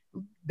 whatever.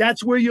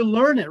 That's where you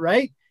learn it,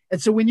 right?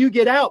 And so when you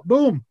get out,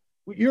 boom,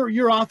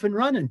 you're off and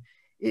running.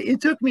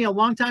 It took me a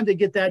long time to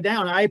get that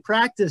down. I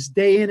practiced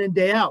day in and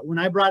day out. When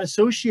I brought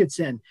associates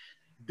in,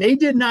 they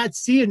did not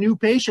see a new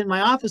patient in my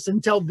office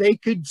until they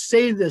could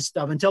say this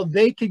stuff, until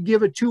they could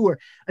give a tour,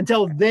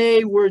 until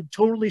they were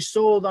totally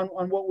sold on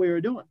what we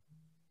were doing.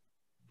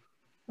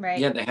 Right.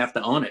 Yeah, they have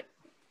to own it.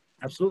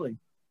 Absolutely.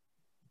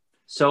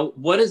 So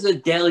what does a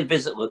daily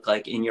visit look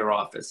like in your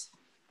office?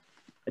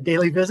 A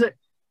daily visit?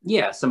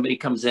 Yeah, somebody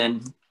comes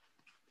in.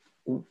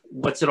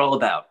 What's it all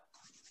about?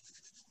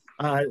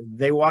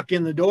 They walk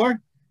in the door.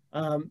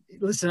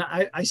 Listen,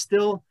 I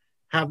still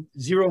have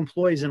 0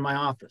 employees in my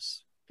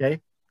office.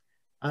 Okay.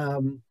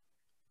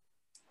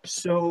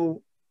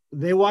 So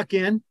they walk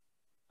in.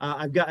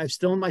 I'm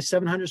still in my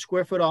 700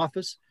 square foot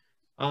office.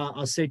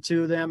 I'll say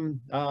to them,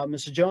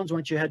 Mr. Jones, why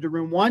don't you head to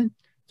room 1?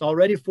 It's all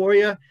ready for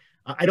you.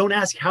 I don't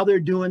ask how they're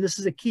doing. This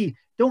is a key.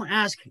 Don't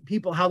ask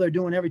people how they're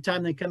doing every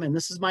time they come in.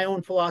 This is my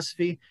own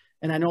philosophy.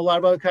 And I know a lot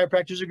of other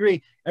chiropractors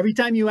agree. Every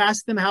time you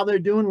ask them how they're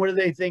doing, what are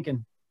they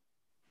thinking?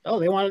 Oh,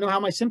 they want to know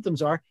how my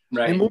symptoms are.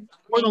 Right. And more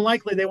than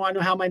likely, they want to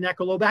know how my neck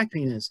or low back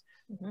pain is.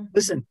 Mm-hmm.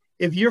 Listen,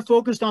 if you're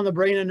focused on the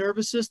brain and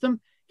nervous system,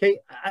 okay,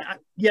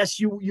 yes,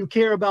 you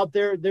care about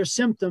their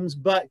symptoms,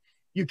 but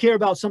you care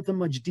about something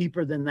much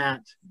deeper than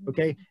that,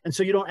 okay? And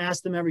so you don't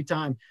ask them every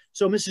time.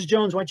 So Mrs.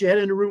 Jones, why don't you head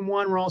into room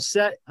 1? We're all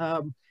set.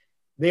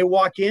 They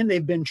walk in.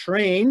 They've been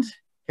trained,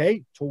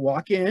 okay, to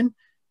walk in.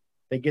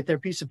 They get their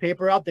piece of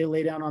paper out. They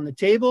lay down on the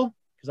table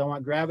because I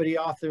want gravity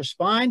off their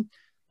spine.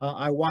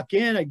 I walk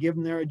in. I give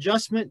them their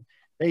adjustment.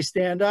 They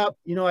stand up.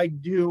 You know, I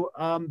do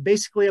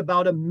basically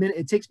about a minute.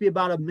 It takes me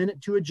about a minute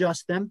to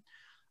adjust them.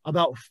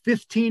 About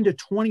 15 to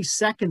 20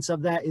 seconds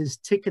of that is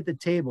tick at the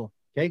table,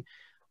 okay?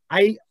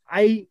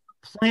 I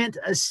plant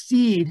a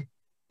seed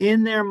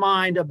in their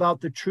mind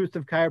about the truth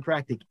of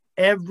chiropractic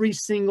every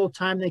single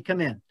time they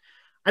come in.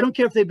 I don't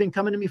care if they've been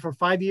coming to me for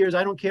 5 years.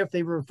 I don't care if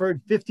they've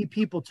referred 50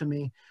 people to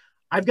me.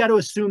 I've got to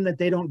assume that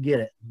they don't get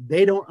it.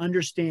 They don't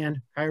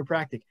understand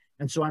chiropractic.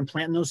 And so I'm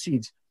planting those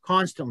seeds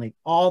constantly,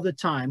 all the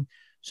time.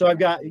 So I've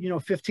got,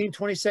 15,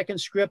 20 second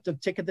script of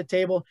tick at the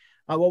table.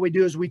 What we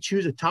do is we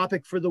choose a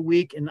topic for the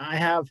week. And I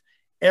have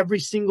every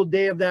single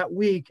day of that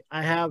week,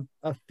 I have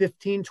a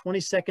 15, 20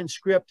 second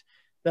script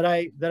that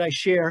I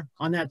share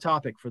on that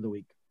topic for the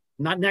week.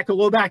 Not neck or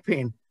low back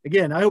pain.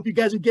 Again, I hope you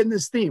guys are getting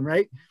this theme,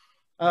 right?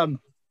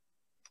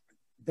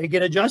 They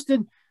get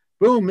adjusted.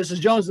 Boom, Mrs.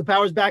 Jones, the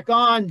power's back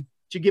on. Did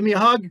you give me a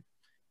hug?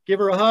 Give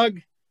her a hug.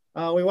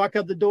 We walk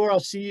out the door. I'll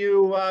see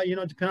you,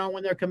 depending on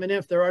when they're coming in,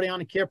 if they're already on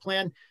a care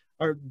plan,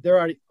 or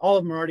all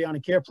of them are already on a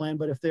care plan,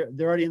 but if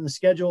they're already in the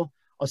schedule,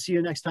 I'll see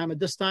you next time at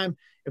this time.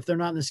 If they're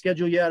not in the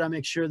schedule yet, I'll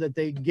make sure that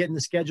they get in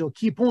the schedule.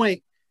 Key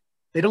point,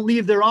 they don't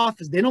leave their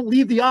office. They don't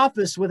leave the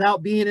office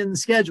without being in the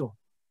schedule,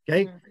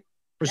 okay? Mm-hmm.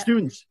 For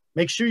students,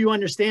 make sure you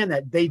understand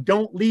that. They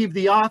don't leave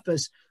the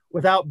office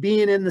without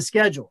being in the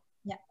schedule,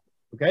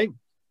 okay?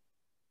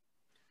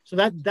 So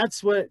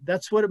that's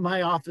what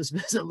my office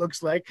visit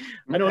looks like.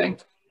 Okay.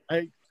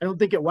 I don't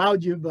think it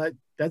wowed you, but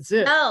that's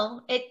it.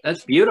 No,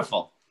 that's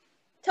beautiful.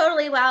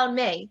 Totally wowed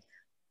me.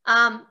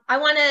 I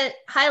want to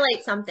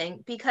highlight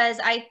something because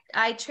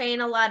I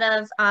train a lot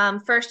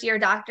of first year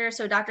doctors,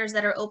 so doctors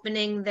that are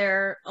opening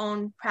their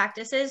own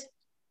practices.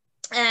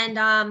 And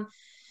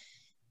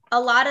a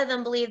lot of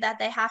them believe that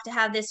they have to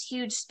have this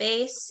huge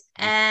space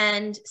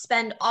and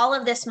spend all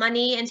of this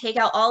money and take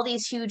out all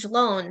these huge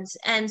loans.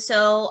 And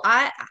so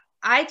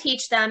I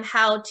teach them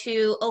how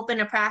to open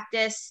a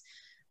practice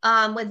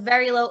with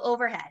very low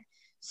overhead.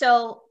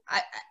 So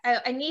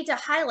I need to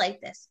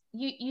highlight this.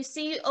 You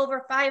see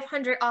over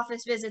 500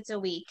 office visits a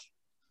week.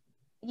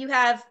 You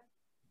have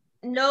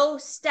no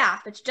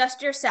staff. It's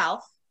just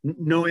yourself.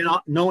 No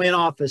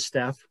in-office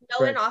staff.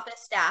 No in-office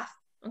staff.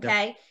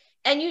 Okay. Yep.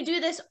 And you do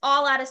this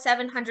all out of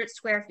 700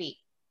 square feet.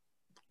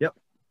 Yep.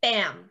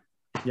 Bam.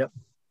 Yep.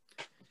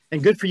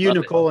 And good for you, Love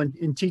it. Nicole,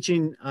 in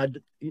teaching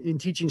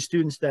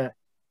students that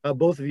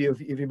both of you,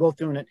 if you're both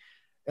doing it,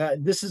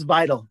 this is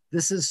vital.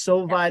 This is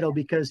so vital,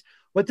 because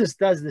what this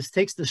does, this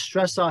takes the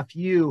stress off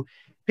you.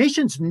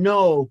 Patients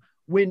know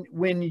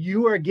when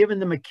you are giving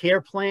them a care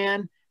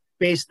plan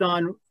based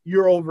on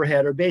your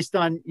overhead or based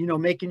on, you know,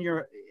 making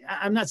your,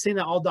 I'm not saying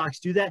that all docs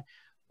do that,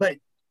 but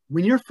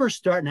when you're first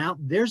starting out,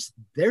 there's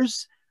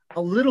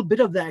a little bit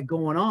of that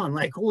going on.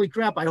 Like, holy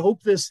crap, I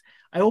hope this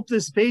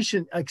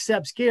patient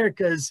accepts care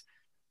because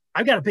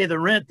I've got to pay the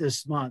rent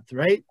this month,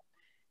 right?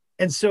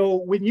 And so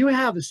when you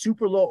have a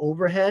super low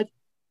overhead,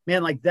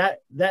 man, like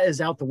that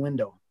is out the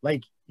window.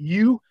 Like,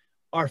 you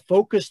are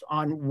focused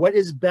on what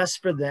is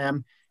best for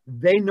them.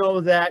 They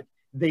know that,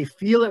 they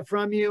feel it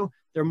from you.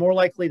 They're more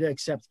likely to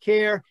accept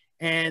care.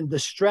 And the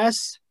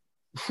stress,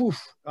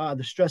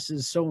 the stress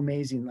is so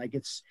amazing. Like,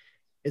 it's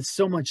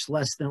so much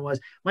less than it was.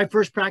 My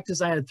first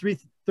practice, I had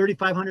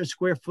 3,500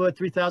 square foot,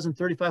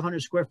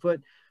 3,500 square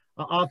foot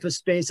office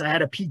space. I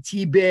had a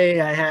PT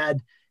bay. I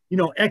had, you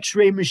know,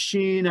 X-ray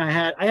machine. I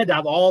had to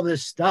have all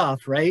this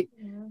stuff, right?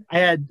 Mm-hmm. I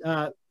had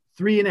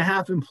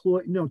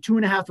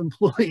 2.5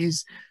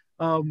 employees,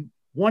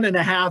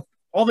 1.5.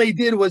 All they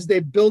did was they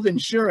billed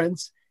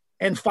insurance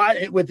and fought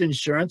it with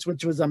insurance,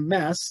 which was a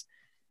mess.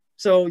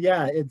 So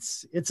yeah,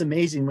 it's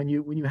amazing when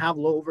you have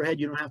low overhead.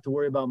 You don't have to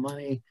worry about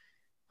money.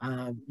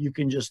 You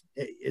can just,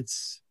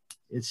 it's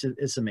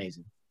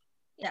amazing.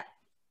 Yeah.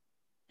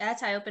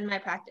 That's how I opened my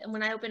practice.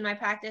 When I opened my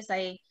practice,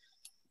 I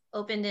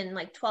opened in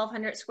like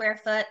 1,200 square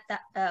foot,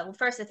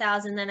 first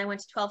 1,000, then I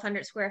went to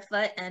 1,200 square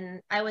foot. And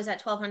I was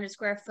at 1,200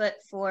 square foot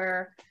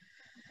for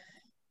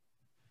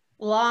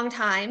a long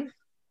time,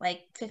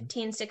 like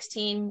 15,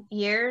 16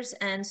 years,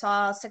 and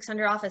saw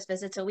 600 office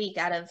visits a week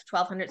out of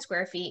 1,200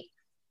 square feet.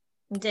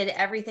 Did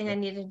everything I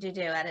needed to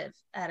do out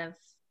of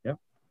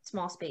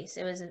small space.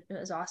 It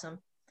was awesome.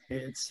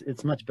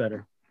 It's much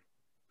better.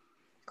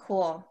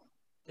 Cool.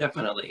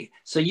 Definitely.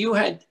 So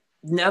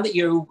now that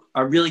you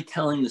are really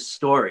telling the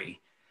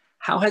story,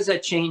 how has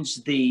that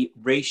changed the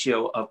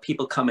ratio of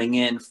people coming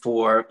in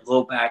for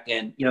low back?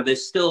 And, you know,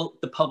 there's still,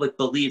 the public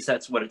believes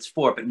that's what it's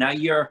for, but now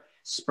you're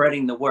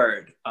spreading the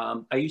word.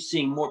 Are you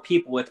seeing more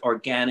people with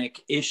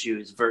organic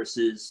issues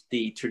versus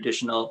the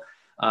traditional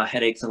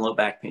headaches and low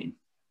back pain?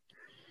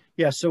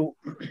 Yeah. So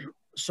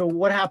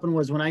what happened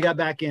was, when I got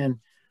back in,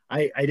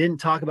 I didn't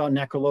talk about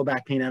neck or low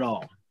back pain at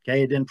all.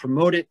 Okay. I didn't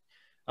promote it.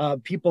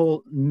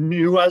 People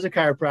knew I was a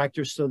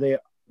chiropractor. So they,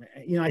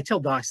 you know, I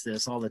tell docs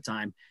this all the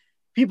time.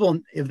 People,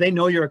 if they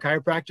know you're a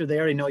chiropractor, they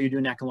already know you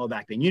do neck and low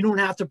back pain. You don't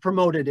have to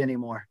promote it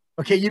anymore.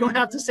 Okay. You don't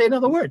have to say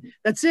another word.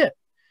 That's it.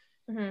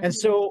 Mm-hmm. And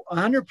so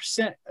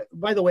 100%,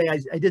 by the way,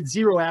 I did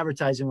zero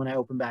advertising when I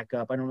opened back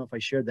up. I don't know if I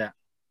shared that.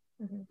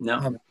 Mm-hmm.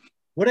 No.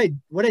 What I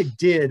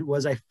did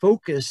was I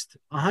focused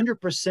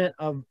 100%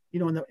 of, you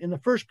know, in the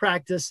first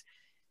practice,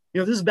 you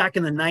know, this is back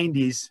in the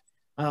 90s.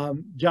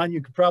 John,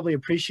 you could probably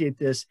appreciate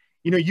this.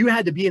 You know, you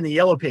had to be in the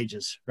yellow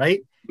pages,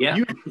 right? Yeah.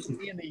 You had to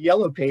be in the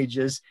yellow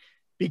pages,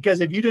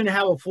 because if you didn't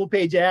have a full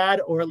page ad,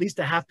 or at least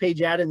a half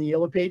page ad in the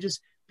yellow pages,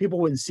 people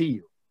wouldn't see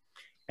you.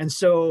 And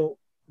so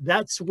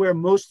that's where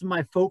most of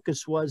my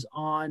focus was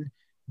on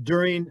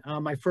during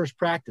my first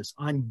practice,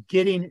 on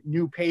getting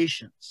new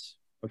patients.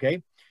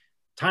 Okay.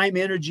 Time,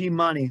 energy,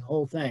 money,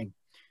 whole thing.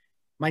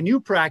 My new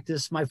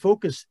practice, my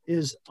focus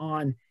is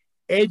on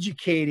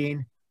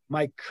educating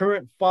my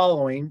current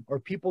following, or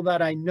people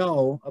that I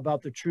know,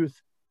 about the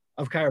truth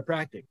of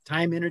chiropractic.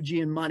 Time,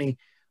 energy, and money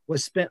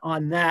was spent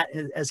on that,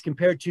 as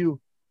compared to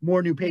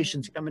more new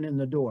patients coming in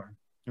the door.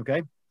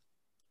 Okay.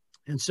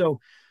 And so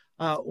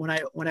when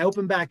I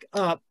opened back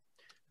up,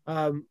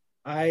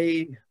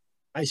 I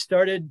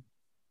started,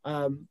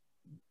 you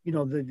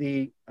know,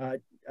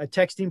 a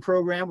texting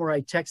program where I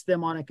text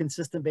them on a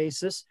consistent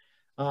basis,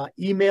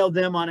 email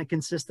them on a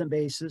consistent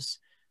basis.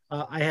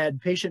 I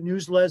had patient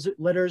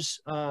newsletters,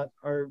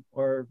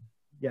 or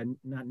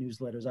not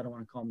newsletters. I don't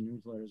want to call them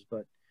newsletters,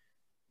 but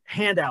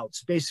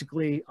handouts,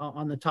 basically,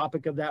 on the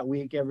topic of that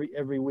week,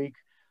 every week,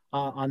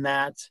 on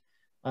that.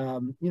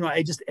 You know,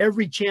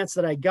 every chance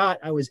that I got,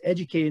 I was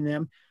educating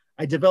them.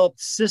 I developed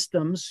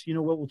systems. You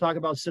know, we'll talk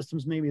about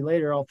systems maybe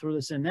later. I'll throw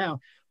this in now.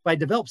 But I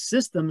developed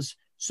systems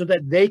so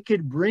that they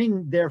could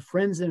bring their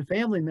friends and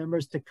family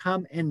members to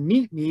come and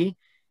meet me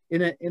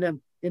in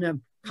a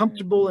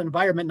comfortable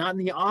environment, not in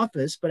the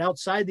office, but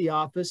outside the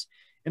office,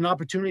 an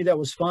opportunity that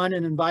was fun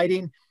and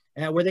inviting,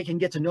 where they can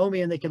get to know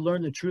me and they can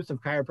learn the truth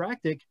of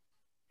chiropractic.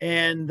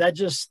 And that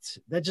just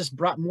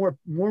brought more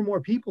and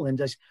more people in,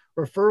 just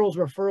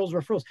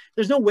referrals.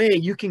 There's no way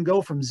you can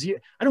go from zero.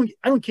 I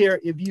don't care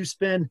if you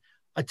spend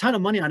a ton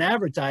of money on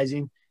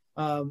advertising,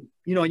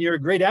 you know, and you're a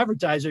great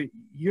advertiser.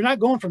 You're not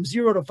going from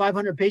 0 to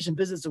 500 patient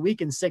visits a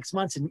week in 6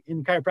 months in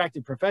the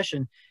chiropractic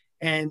profession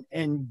and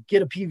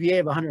get a PVA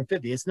of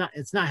 150. It's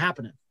not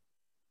happening.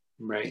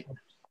 Right.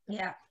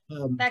 Yeah.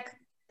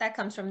 That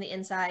comes from the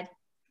inside.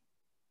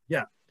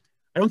 Yeah.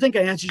 I don't think I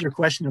answered your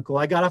question, Nicole.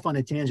 I got off on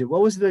a tangent.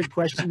 What was the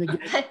question again?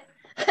 I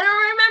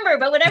don't remember,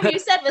 but whatever you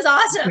said was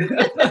awesome.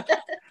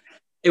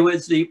 It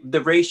was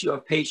the ratio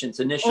of patients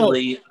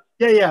initially.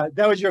 Yeah.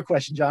 That was your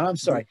question, John. I'm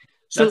sorry.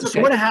 So, That's okay.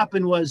 so what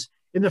happened was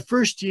in the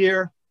first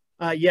year,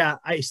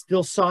 I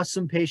still saw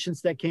some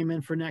patients that came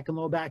in for neck and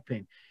low back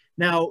pain.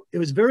 Now, it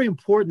was very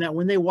important that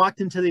when they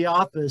walked into the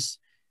office,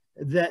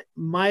 that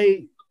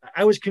I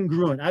was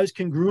congruent. I was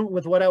congruent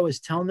with what I was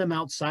telling them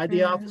outside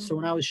the office. So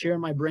when I was sharing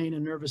my brain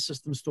and nervous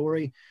system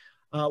story,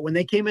 when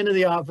they came into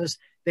the office,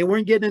 they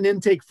weren't getting an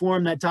intake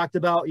form that talked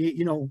about,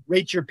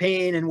 rate your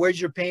pain and where's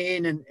your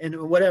pain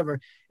and whatever.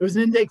 It was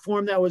an intake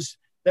form that was,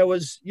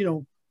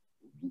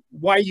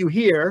 why are you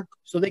here?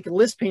 So they could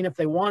list pain if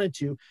they wanted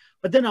to.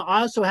 But then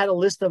I also had a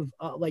list of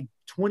like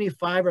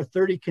 25 or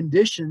 30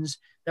 conditions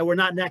that were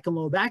not neck and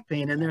low back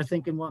pain. And they're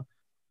thinking, well,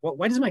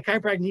 why does my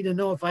chiropractor need to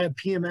know if I have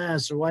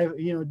PMS or why,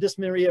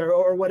 dysmenorrhea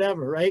or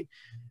whatever, right?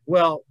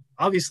 Well,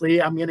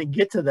 obviously I'm going to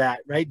get to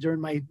that, right, during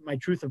my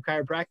Truth of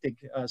Chiropractic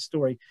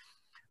story.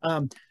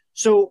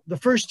 So the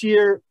first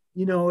year,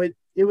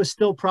 it was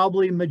still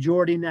probably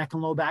majority neck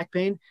and low back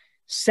pain.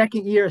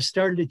 Second year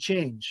started to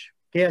change.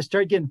 Okay, I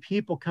started getting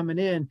people coming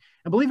in,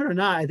 and believe it or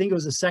not, I think it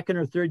was the second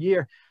or third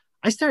year,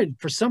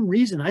 for some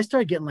reason, I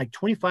started getting like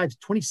 25,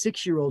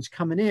 26-year-olds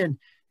coming in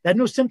that had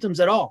no symptoms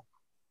at all.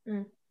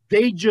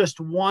 They just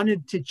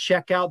wanted to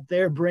check out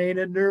their brain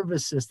and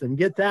nervous system.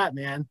 Get that,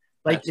 man?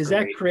 Like, That's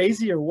great. That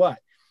crazy or what?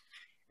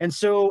 And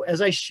so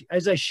as I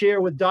share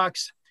with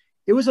docs,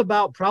 it was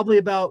probably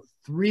about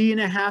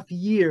 3.5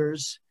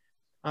 years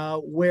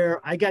where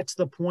I got to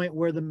the point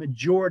where the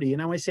majority,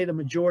 and when I say the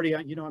majority,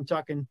 I'm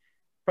talking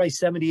probably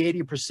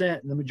 70, 80%,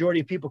 and the majority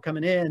of people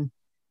coming in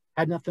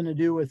had nothing to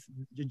do with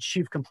the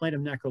chief complaint of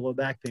neck or low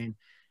back pain.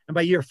 And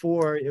by year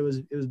 4, it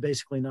was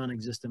basically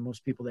non-existent.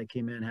 Most people that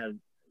came in had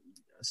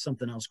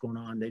something else going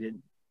on. They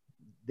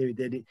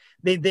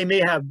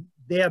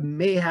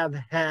may have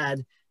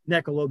had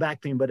neck or low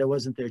back pain, but it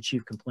wasn't their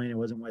chief complaint. It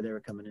wasn't why they were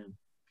coming in.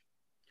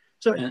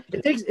 So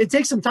it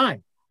takes some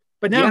time.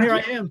 But now here I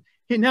am.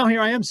 Now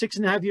here I am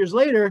 6.5 years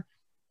later.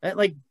 I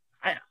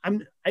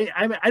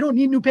don't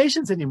need new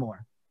patients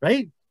anymore,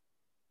 right?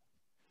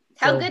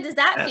 How good does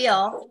that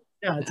feel?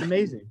 Yeah, it's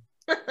amazing.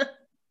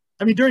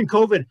 I mean, during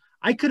COVID,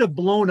 I could have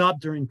blown up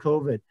during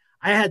COVID.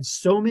 I had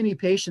so many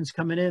patients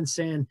coming in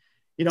saying,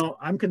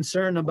 I'm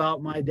concerned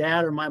about my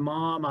dad or my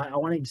mom. I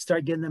want to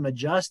start getting them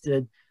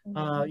adjusted,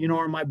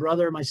 or my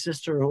brother or my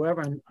sister or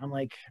whoever. I'm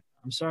like,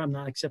 I'm sorry, I'm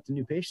not accepting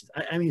new patients.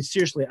 I mean,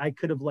 seriously, I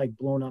could have like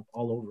blown up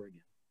all over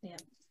again. Yeah.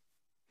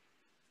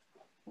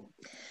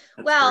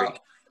 Well, great.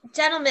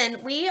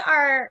 Gentlemen, we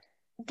are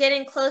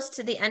getting close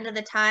to the end of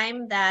the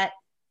time that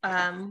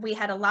we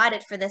had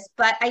allotted for this,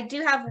 but I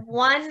do have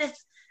one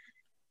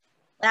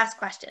last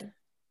question.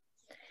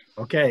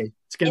 Okay.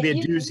 It's going to be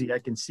a doozy. I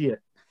can see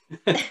it.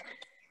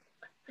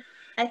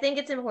 I think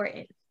it's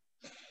important.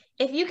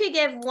 If you could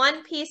give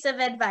one piece of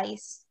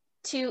advice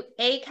to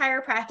a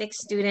chiropractic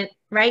student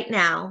right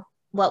now,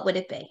 what would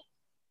it be?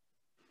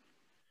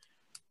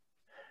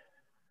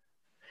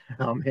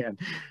 Oh man,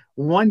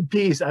 one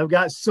piece. I've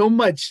got so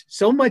much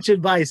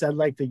advice I'd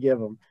like to give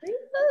them.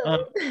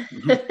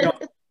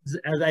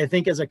 As I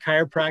think as a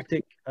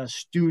chiropractic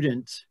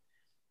student,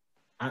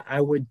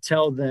 I would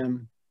tell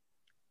them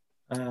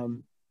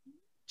to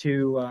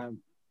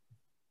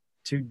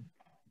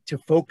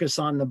focus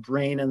on the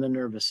brain and the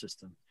nervous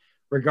system,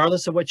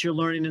 regardless of what you're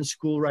learning in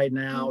school right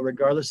now,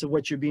 regardless of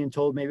what you're being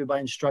told maybe by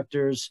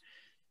instructors.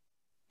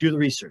 Do the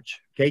research.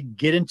 Okay,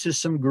 get into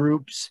some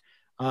groups.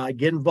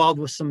 Get involved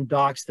with some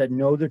docs that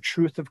know the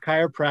truth of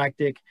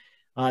chiropractic,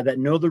 that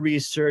know the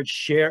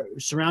research.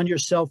 Surround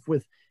yourself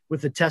with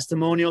the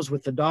testimonials,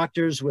 with the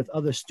doctors, with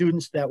other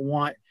students that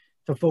want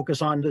to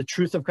focus on the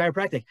truth of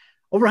chiropractic.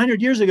 Over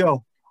 100 years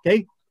ago,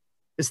 okay,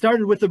 it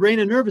started with the brain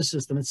and nervous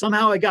system, and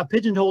somehow it got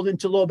pigeonholed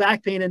into low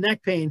back pain and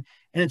neck pain,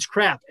 and it's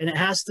crap, and it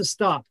has to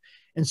stop.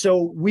 And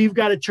so we've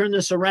got to turn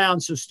this around.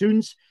 So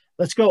students,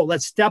 let's go.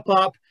 Let's step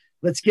up.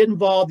 Let's get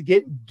involved.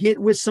 Get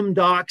with some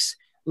docs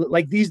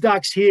like these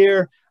docs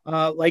here,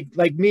 like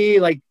me,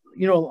 a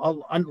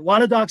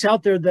lot of docs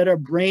out there that are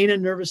brain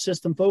and nervous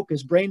system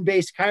focused,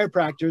 brain-based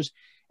chiropractors.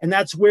 And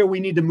that's where we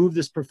need to move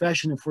this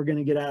profession if we're going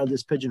to get out of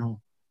this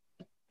pigeonhole.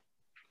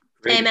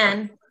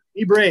 Amen.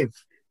 Be brave.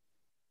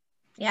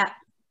 Yeah.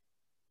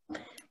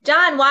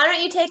 John, why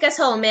don't you take us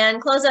home, man?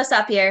 Close us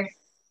up here.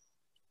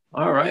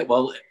 All right.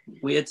 Well,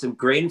 we had some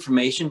great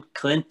information.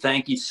 Clint,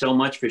 thank you so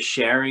much for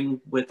sharing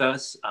with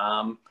us.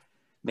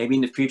 Maybe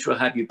in the future we'll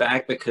have you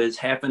back, because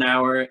half an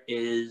hour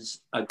is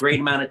a great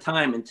amount of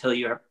time until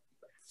you're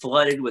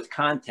flooded with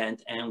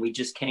content and we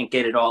just can't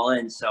get it all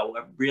in. So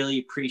I really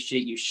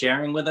appreciate you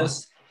sharing with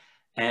us.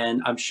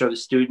 And I'm sure the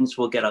students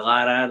will get a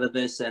lot out of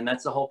this. And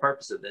that's the whole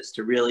purpose of this,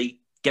 to really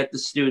get the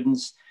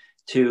students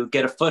to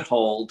get a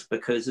foothold,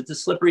 because it's a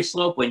slippery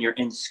slope when you're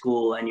in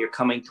school and you're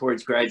coming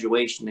towards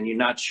graduation and you're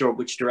not sure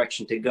which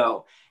direction to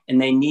go. And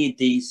they need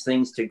these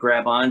things to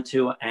grab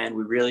onto, and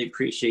we really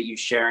appreciate you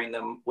sharing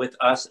them with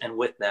us and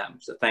with them.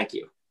 So thank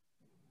you.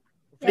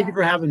 Thank you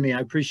for having me. I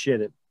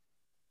appreciate it.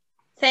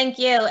 Thank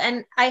you.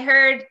 And I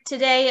heard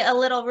today a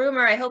little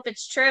rumor. I hope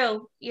it's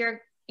true.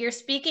 You're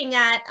speaking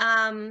at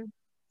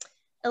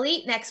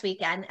Elite next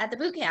weekend at the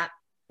boot camp.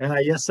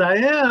 Yes, I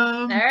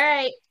am. All right.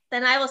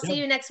 then I will see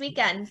you next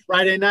weekend.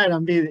 Friday night,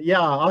 yeah,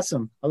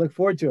 awesome. I look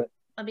forward to it.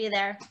 I'll be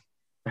there.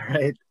 All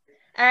right.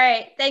 All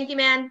right. Thank you,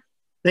 man.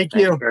 Thank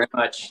Thank you you very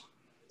much.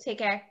 Take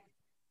care.